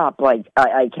 stop. Like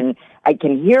I can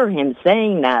hear him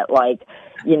saying that. Like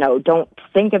don't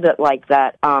think of it like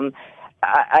that.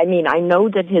 I know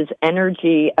that his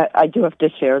energy, I do have to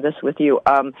share this with you.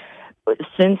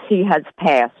 Since he has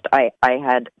passed,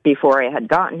 before I had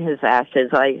gotten his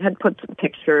ashes, I had put some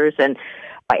pictures, and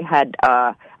I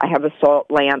have a salt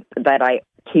lamp that I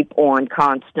keep on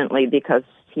constantly because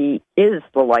he is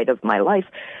the light of my life.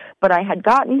 But I had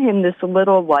gotten him this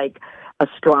little,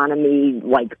 astronomy,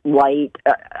 light,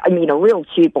 a real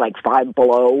cheap, Five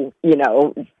Below,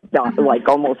 like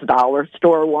almost dollar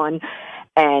store one.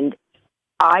 And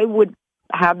I would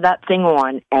have that thing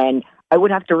on, and I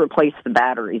would have to replace the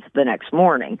batteries the next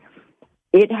morning.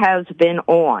 It has been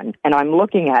on, and I'm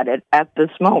looking at it at this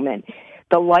moment.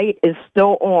 The light is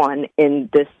still on in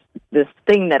this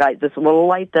thing this little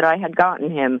light that I had gotten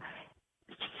him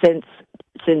since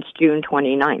June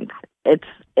 29th.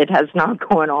 It has not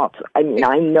gone off. I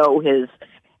know his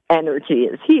energy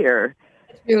is here.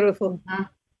 It's beautiful.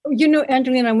 You know,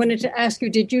 Angelina, I wanted to ask you,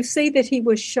 did you say that he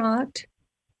was shot?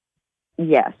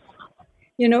 Yes.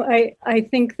 You know, I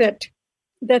think that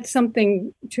that's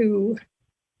something to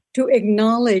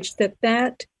acknowledge,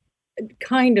 that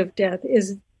kind of death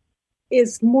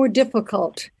is more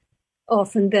difficult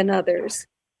often than others.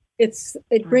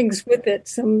 It brings with it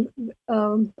some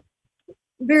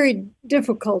very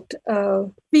difficult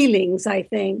feelings, I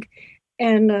think.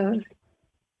 And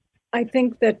I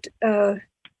think that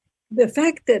the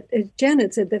fact that, as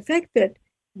Janet said, the fact that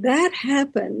that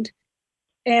happened,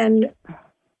 and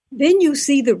then you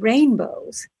see the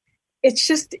rainbows, it's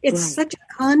such a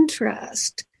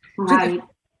contrast Right.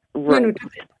 to the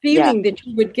feeling that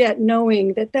you would get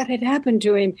knowing that had happened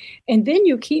to him. And then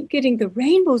you keep getting the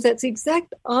rainbows. That's the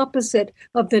exact opposite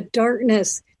of the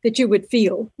darkness that you would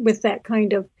feel with that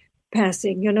kind of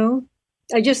passing,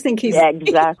 I just think he's...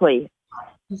 Exactly.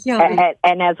 Yeah.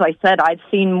 And as I said, I've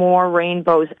seen more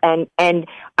rainbows, and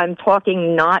I'm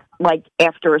talking not like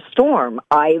after a storm.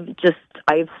 I've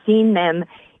seen them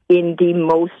in the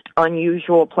most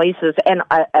unusual places, and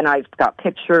I've got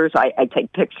pictures. I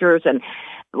take pictures, and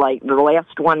like the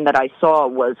last one that I saw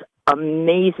was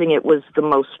amazing. It was the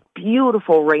most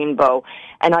beautiful rainbow,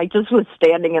 and I just was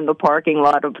standing in the parking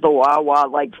lot of the Wawa,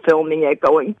 like filming it,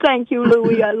 going, "Thank you,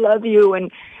 Louie, I love you,"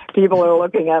 and people are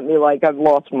looking at me like I've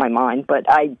lost my mind, but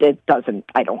I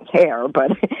don't care.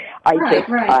 But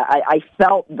I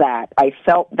felt that. I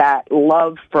felt that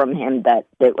love from him.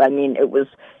 I mean, it was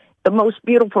the most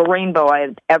beautiful rainbow I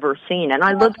had ever seen. And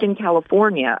I lived in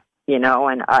California, and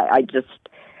I just,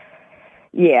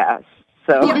 yeah.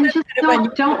 So and just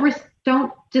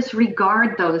don't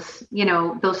disregard those,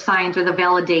 those signs or the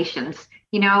validations.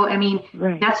 I mean,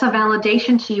 that's a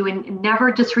validation to you, and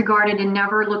never disregard it, and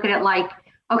never look at it like,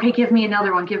 okay, give me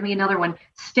another one. Give me another one.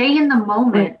 Stay in the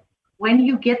moment when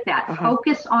you get that.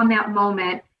 Focus on that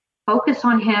moment. Focus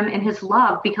on him and his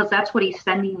love, because that's what he's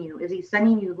sending you. He's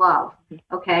sending you love,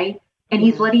 okay? And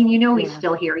he's letting you know he's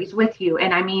still here. He's with you.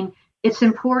 And I mean, it's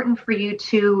important for you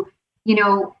to,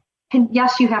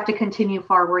 yes, you have to continue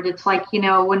forward. It's like,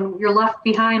 when you're left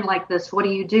behind like this, what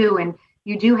do? And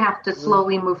you do have to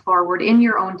slowly move forward in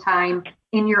your own time,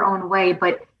 in your own way.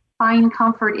 But find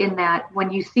comfort in that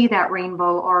when you see that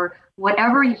rainbow or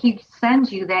whatever he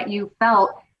sends you that you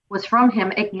felt was from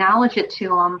him. Acknowledge it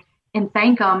to him and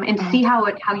thank him, and see how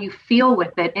you feel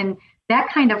with it. And that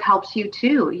kind of helps you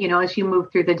too, as you move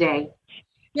through the day.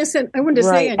 Yes, and I want to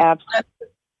say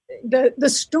that the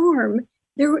storm,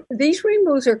 these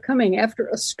rainbows are coming after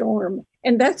a storm,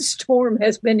 and that storm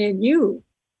has been in you.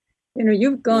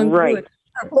 You've gone through a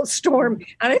terrible storm,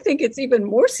 and I think it's even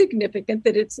more significant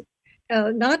that it's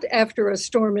not after a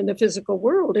storm in the physical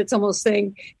world. It's almost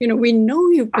saying, we know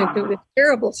you've been through this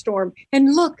terrible storm,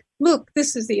 and look,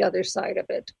 this is the other side of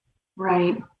it.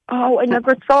 Right. Oh, I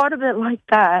never thought of it like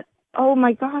that. Oh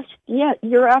my gosh. Yeah,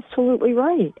 you're absolutely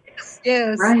right.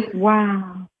 Yes. Right.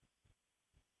 Wow.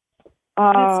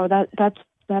 Oh,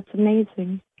 that's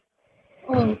amazing.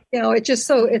 Oh, it's just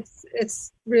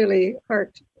it's really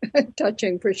heart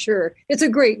touching for sure. It's a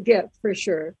great gift for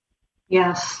sure.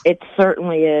 Yes. It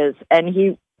certainly is. And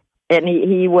he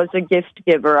was a gift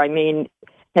giver. I mean,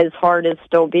 his heart is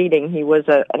still beating. He was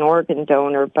an organ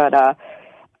donor, but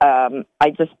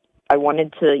I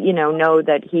wanted to, know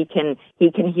that he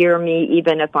can hear me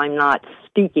even if I'm not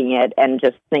speaking it, and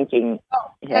just thinking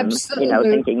him, absolutely.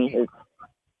 Thinking his.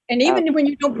 And even when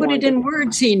you don't put it in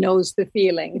words, he knows the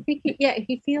feeling.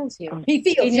 He feels you. He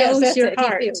knows your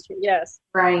heart. Yes.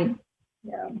 Right.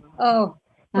 Yeah. Oh,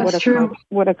 that's true.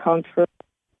 What a comfort.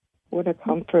 What a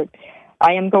comfort.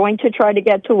 I am going to try to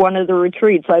get to one of the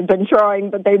retreats. I've been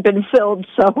trying, but they've been filled,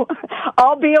 so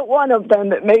I'll be at one of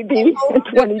them. It may be in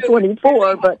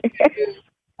 2024, but...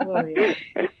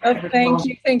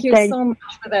 Thank you so much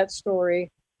for that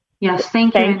story. Yes,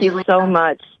 thank you. Thank you so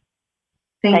much.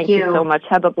 Thank you so much.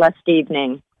 Have a blessed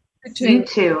evening. You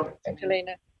too,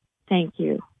 Angelina. Thank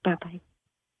you. Bye-bye.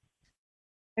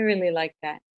 I really like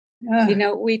that.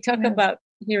 We talk about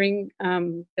hearing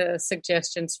the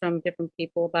suggestions from different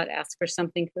people about ask for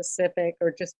something specific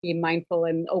or just be mindful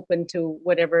and open to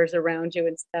whatever's around you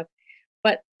and stuff.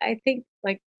 But I think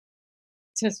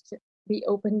just be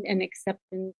open and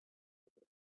accepting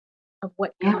of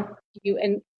what comes to you.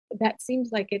 And that seems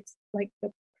like it's like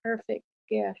the perfect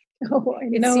gift. Oh, I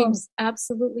know. It seems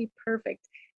absolutely perfect.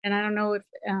 And I don't know if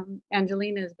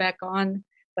Angelina is back on,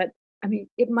 but I mean,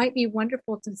 it might be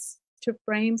wonderful to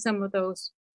frame some of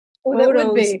those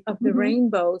photos of the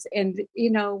rainbows, and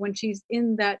when she's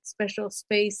in that special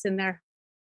space in their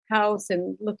house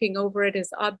and looking over it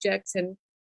as objects and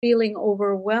feeling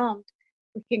overwhelmed,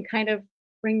 we can kind of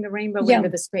Bring the rainbow into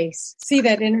the space. See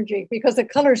that energy, because the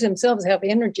colors themselves have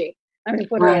energy. I mean,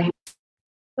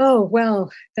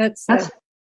 that's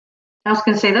I was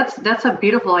going to say that's a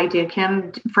beautiful idea,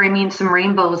 Kim. Framing some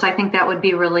rainbows. I think that would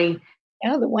be really,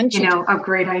 the one a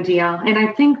great idea. And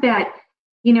I think that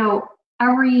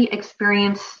every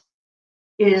experience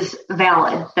is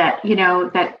valid. That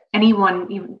that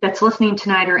anyone that's listening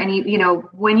tonight, or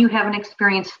when you have an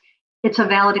experience, it's a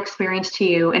valid experience to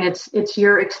you, and it's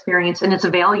your experience, and it's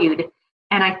valued.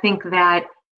 And I think that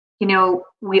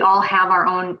we all have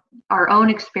our own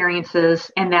experiences,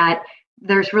 and that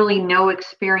there's really no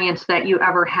experience that you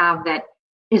ever have that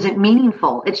isn't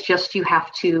meaningful. It's just you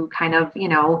have to kind of,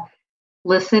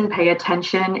 listen, pay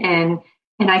attention. And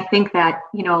I think that,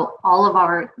 all of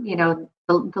our,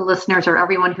 the listeners, or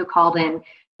everyone who called in,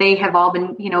 they have all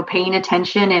been, paying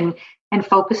attention and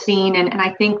focusing. And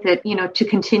I think that, to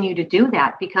continue to do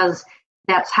that, because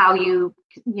that's how you,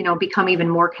 become even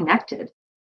more connected.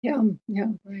 Yeah.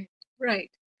 Right.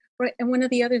 And one of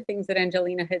the other things that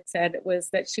Angelina had said was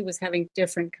that she was having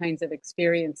different kinds of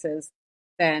experiences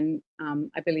than,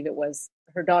 I believe it was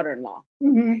her daughter-in-law.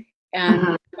 Mm-hmm.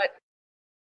 And but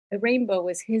the rainbow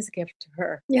was his gift to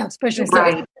her. Yeah, special.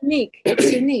 Right.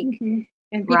 It's unique. Mm-hmm.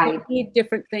 And people need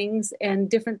different things, and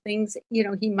different things,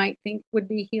 he might think would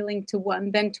be healing to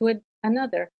one than to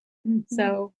another. Mm-hmm.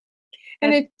 So,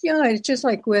 and it's just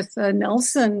like with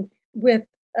Nelson, with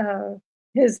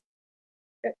his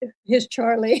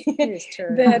Charlie,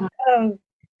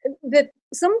 that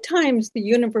sometimes the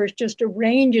universe just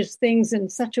arranges things in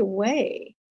such a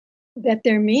way that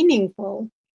they're meaningful,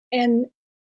 and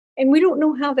we don't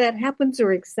know how that happens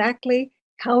or exactly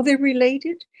how they're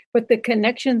related, but the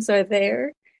connections are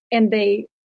there, and they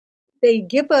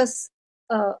give us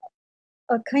a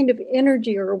kind of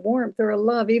energy or a warmth or a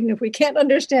love, even if we can't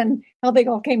understand how they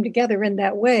all came together in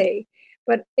that way.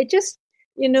 But it just,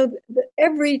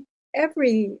 every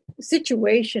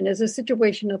situation is a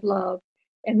situation of love.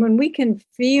 And when we can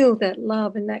feel that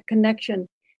love and that connection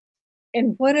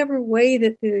in whatever way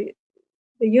that the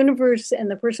universe and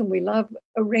the person we love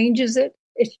arranges it,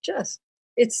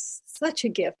 it's such a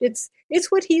gift. It's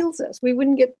what heals us.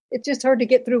 It's just hard to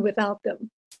get through without them.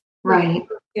 Right.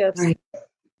 Yes. Right.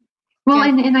 Well,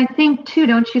 and I think too,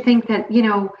 don't you think that,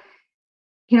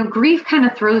 grief kind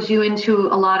of throws you into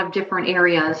a lot of different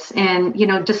areas, and,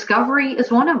 discovery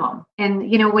is one of them. And,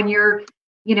 when you're,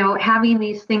 having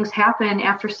these things happen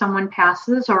after someone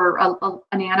passes, or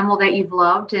an animal that you've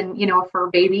loved, and, a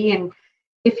fur baby. And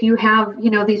if you have,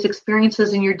 these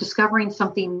experiences and you're discovering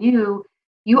something new,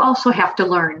 you also have to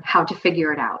learn how to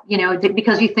figure it out,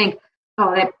 because you think,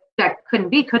 oh, that couldn't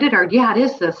be, could it? Or, yeah, it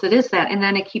is this, it is that. And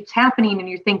then it keeps happening, and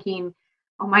you're thinking,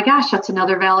 oh my gosh, that's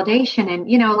another validation. And,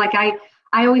 like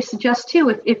I always suggest too,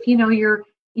 if you're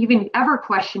even ever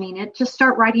questioning it, just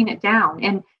start writing it down.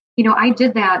 And, I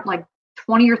did that like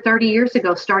 20 or 30 years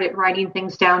ago, started writing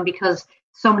things down because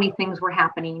so many things were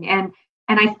happening. And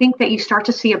I think that you start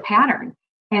to see a pattern,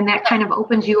 and that kind of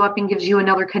opens you up and gives you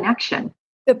another connection.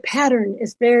 The pattern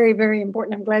is very, very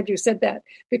important. I'm glad you said that,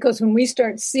 because when we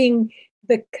start seeing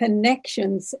the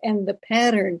connections and the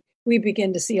pattern, we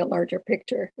begin to see a larger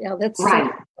picture. Yeah, that's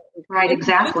right. Right,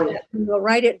 exactly. We'll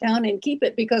write it down and keep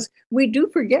it, because we do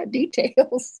forget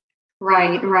details.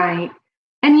 Right.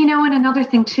 And, and another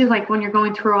thing too, like when you're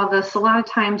going through all this, a lot of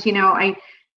times, I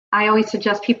always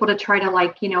suggest people to try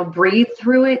to breathe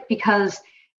through it, because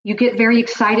you get very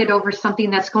excited over something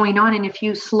that's going on. And if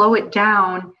you slow it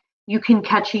down, you can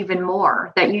catch even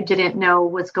more that you didn't know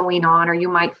was going on, or you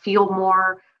might feel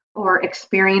more or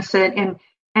experience it. And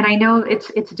I know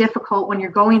it's difficult when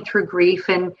you're going through grief,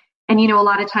 and a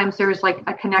lot of times there's like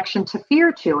a connection to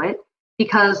fear to it,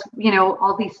 because,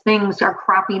 all these things are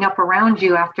cropping up around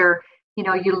you after,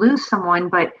 you lose someone.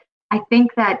 But I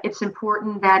think that it's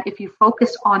important that if you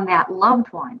focus on that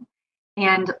loved one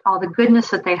and all the goodness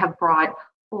that they have brought,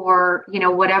 or,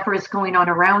 whatever is going on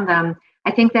around them, I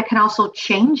think that can also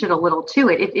change it a little too.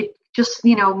 It just,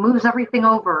 moves everything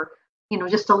over,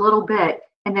 just a little bit,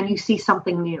 and then you see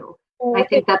something new. I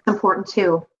think that's important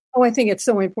too. Oh, I think it's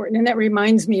so important. And that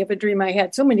reminds me of a dream I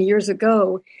had so many years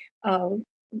ago. And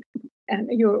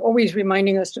you're always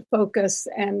reminding us to focus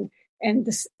and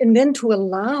then to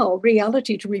allow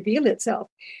reality to reveal itself.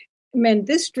 And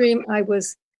this dream I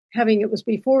was having, it was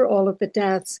before all of the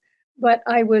deaths, but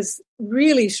I was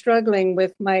really struggling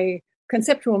with my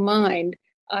conceptual mind.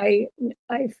 I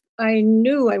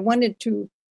knew I wanted to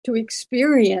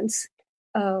experience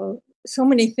so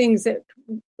many things that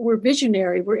were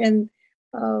visionary, were in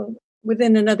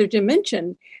within another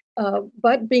dimension.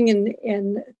 But being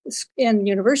in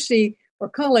university or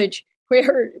college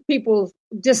where people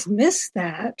dismiss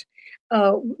that,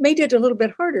 made it a little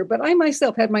bit harder. But I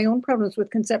myself had my own problems with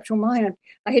conceptual mind.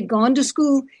 I had gone to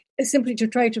school simply to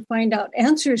try to find out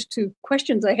answers to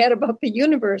questions I had about the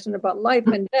universe and about life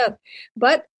and death.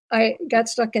 But I got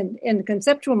stuck in the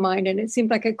conceptual mind, and it seemed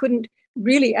like I couldn't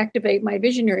really activate my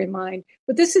visionary mind.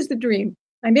 But this is the dream.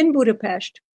 I'm in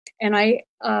Budapest, and I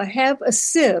have a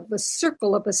sieve, a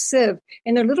circle of a sieve,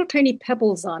 and there are little tiny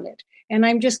pebbles on it. And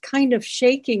I'm just kind of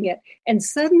shaking it. And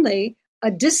suddenly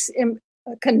a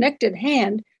disconnected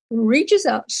hand reaches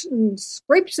out and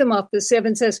scrapes them off the sieve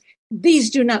and says, "These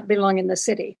do not belong in the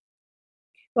city."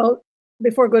 Well,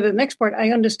 before I go to the next part,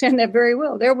 I understand that very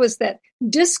well. There was that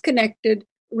disconnected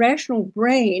rational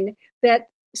brain that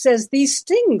says these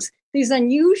things, these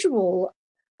unusual,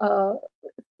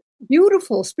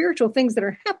 beautiful spiritual things that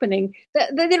are happening,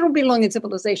 that they don't belong in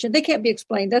civilization. They can't be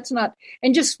explained. That's not,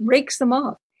 and just rakes them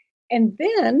off. And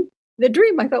then the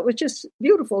dream I thought was just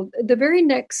beautiful. The very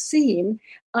next scene,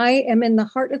 I am in the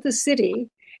heart of the city,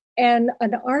 and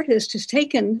an artist has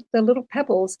taken the little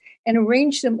pebbles and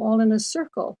arranged them all in a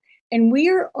circle. And we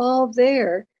are all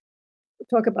there.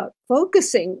 Talk about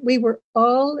focusing. We were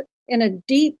all in a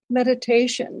deep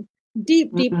meditation,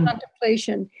 deep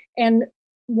contemplation, and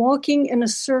walking in a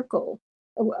circle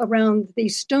around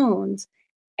these stones.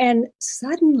 And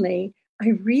suddenly I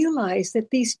realized that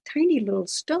these tiny little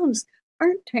stones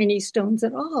aren't tiny stones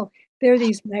at all. They're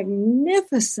these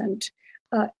magnificent,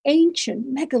 ancient,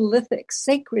 megalithic,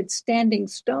 sacred standing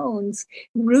stones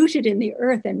rooted in the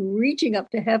earth and reaching up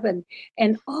to heaven.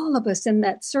 And all of us in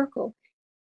that circle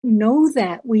know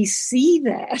that, we see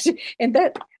that. And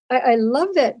that I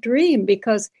love that dream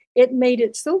because it made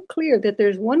it so clear that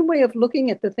there's one way of looking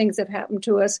at the things that happen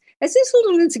to us as these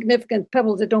little insignificant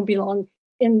pebbles that don't belong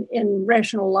in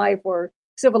rational life or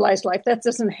civilized life. That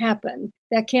doesn't happen.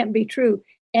 That can't be true.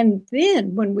 And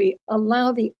then when we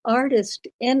allow the artist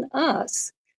in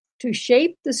us to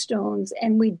shape the stones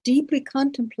and we deeply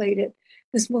contemplate it,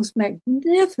 this most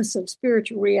magnificent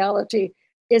spiritual reality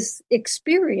is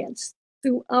experienced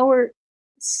through our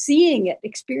seeing it,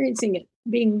 experiencing it,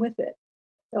 being with it.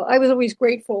 So I was always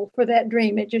grateful for that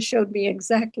dream. It just showed me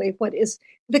exactly what is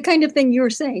the kind of thing you're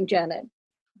saying, Janet.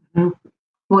 Mm-hmm.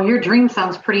 Well, your dream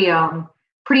sounds pretty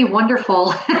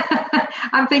wonderful.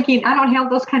 I'm thinking I don't have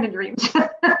those kind of dreams.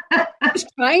 Just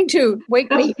trying to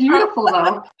wake me. That's beautiful,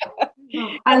 though.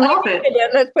 I love it.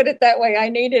 Let's put it that way. I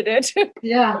needed it.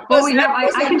 Yeah. Well,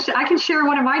 I can share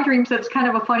one of my dreams. That's kind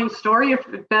of a funny story.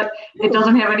 That it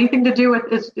doesn't have anything to do with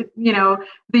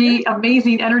the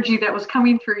amazing energy that was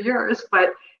coming through yours.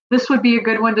 But this would be a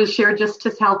good one to share, just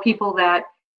to tell people that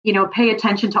pay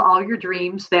attention to all your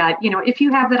dreams. That if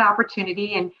you have that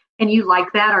opportunity and you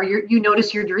like that, or you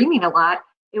notice you're dreaming a lot,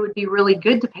 it would be really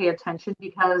good to pay attention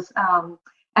because,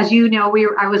 as you know,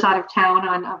 I was out of town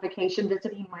on a vacation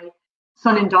visiting my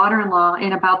son and daughter-in-law,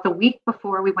 and about the week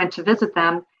before we went to visit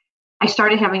them, I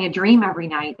started having a dream every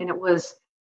night, and it was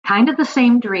kind of the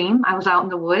same dream. I was out in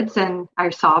the woods and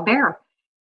I saw a bear.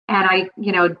 And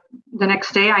the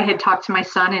next day I had talked to my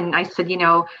son and I said,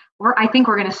 I think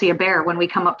we're going to see a bear when we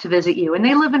come up to visit you. And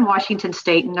they live in Washington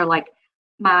State, and they're like,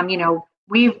 Mom,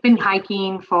 we've been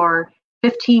hiking for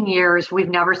 15 years. We've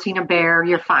never seen a bear.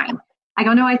 You're fine. I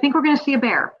go, no, I think we're going to see a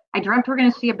bear. I dreamt we're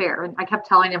going to see a bear. And I kept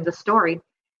telling him the story.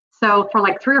 So for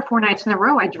like 3 or 4 nights in a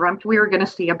row, I dreamt we were going to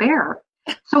see a bear.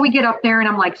 So we get up there and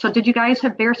I'm like, so did you guys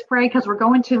have bear spray? Because we're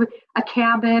going to a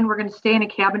cabin. We're going to stay in a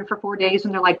cabin for 4 days.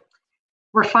 And they're like,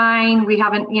 we're fine. We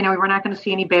haven't, we're not going to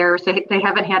see any bears. They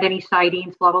haven't had any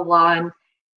sightings, blah, blah, blah. And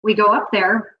we go up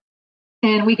there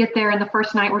and we get there. And the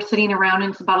first night we're sitting around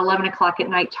and it's about 11 o'clock at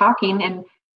night talking. And,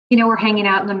 we're hanging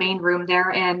out in the main room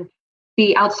there and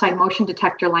the outside motion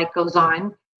detector light goes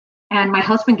on. And my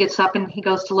husband gets up and he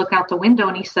goes to look out the window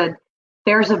and he said,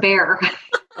 "There's a bear."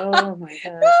 Oh my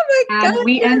God. Oh my God. And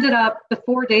we ended up, the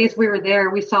 4 days we were there,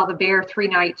 we saw the bear 3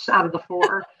 nights out of the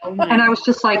 4. And I was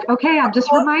just like, okay, I'm just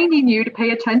reminding you to pay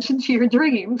attention to your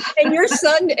dreams. And your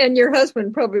son and your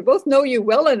husband probably both know you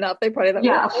well enough. They probably thought,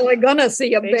 yes. we're going to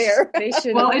see a bear. They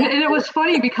should. Well, and it was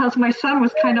funny because my son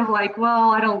was kind of like,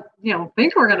 well, I don't,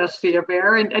 think we're going to see a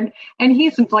bear. And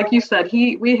he's, like you said,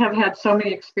 we have had so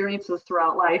many experiences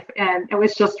throughout life. And it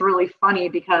was just really funny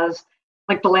because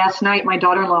like the last night, my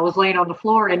daughter-in-law was laying on the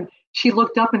floor and she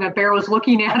looked up and a bear was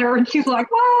looking at her and she's like,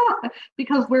 "Wah!"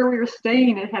 Because where we were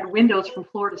staying, it had windows from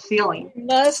floor to ceiling.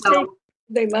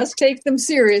 They must take them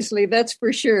seriously. That's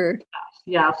for sure.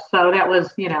 Yeah. So that was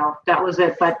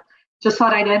it. But just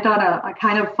thought I'd end on a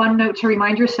kind of fun note to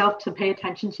remind yourself to pay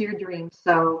attention to your dreams.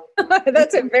 So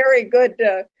that's a very good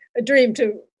dream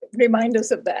to remind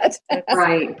us of that.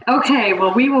 Right. Okay.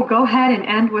 Well, we will go ahead and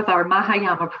end with our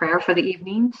Mahayama prayer for the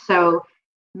evening. So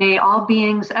May all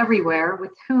beings everywhere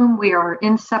with whom we are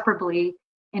inseparably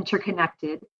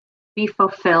interconnected be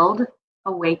fulfilled,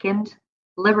 awakened,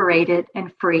 liberated,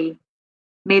 and free.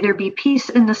 May there be peace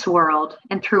in this world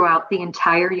and throughout the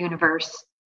entire universe,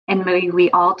 and may we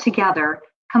all together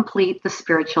complete the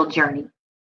spiritual journey.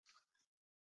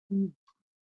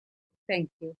 Thank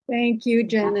you. Thank you,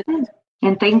 Janet.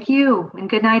 And thank you. And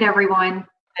good night, everyone.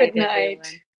 Good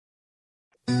night.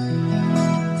 Everyone.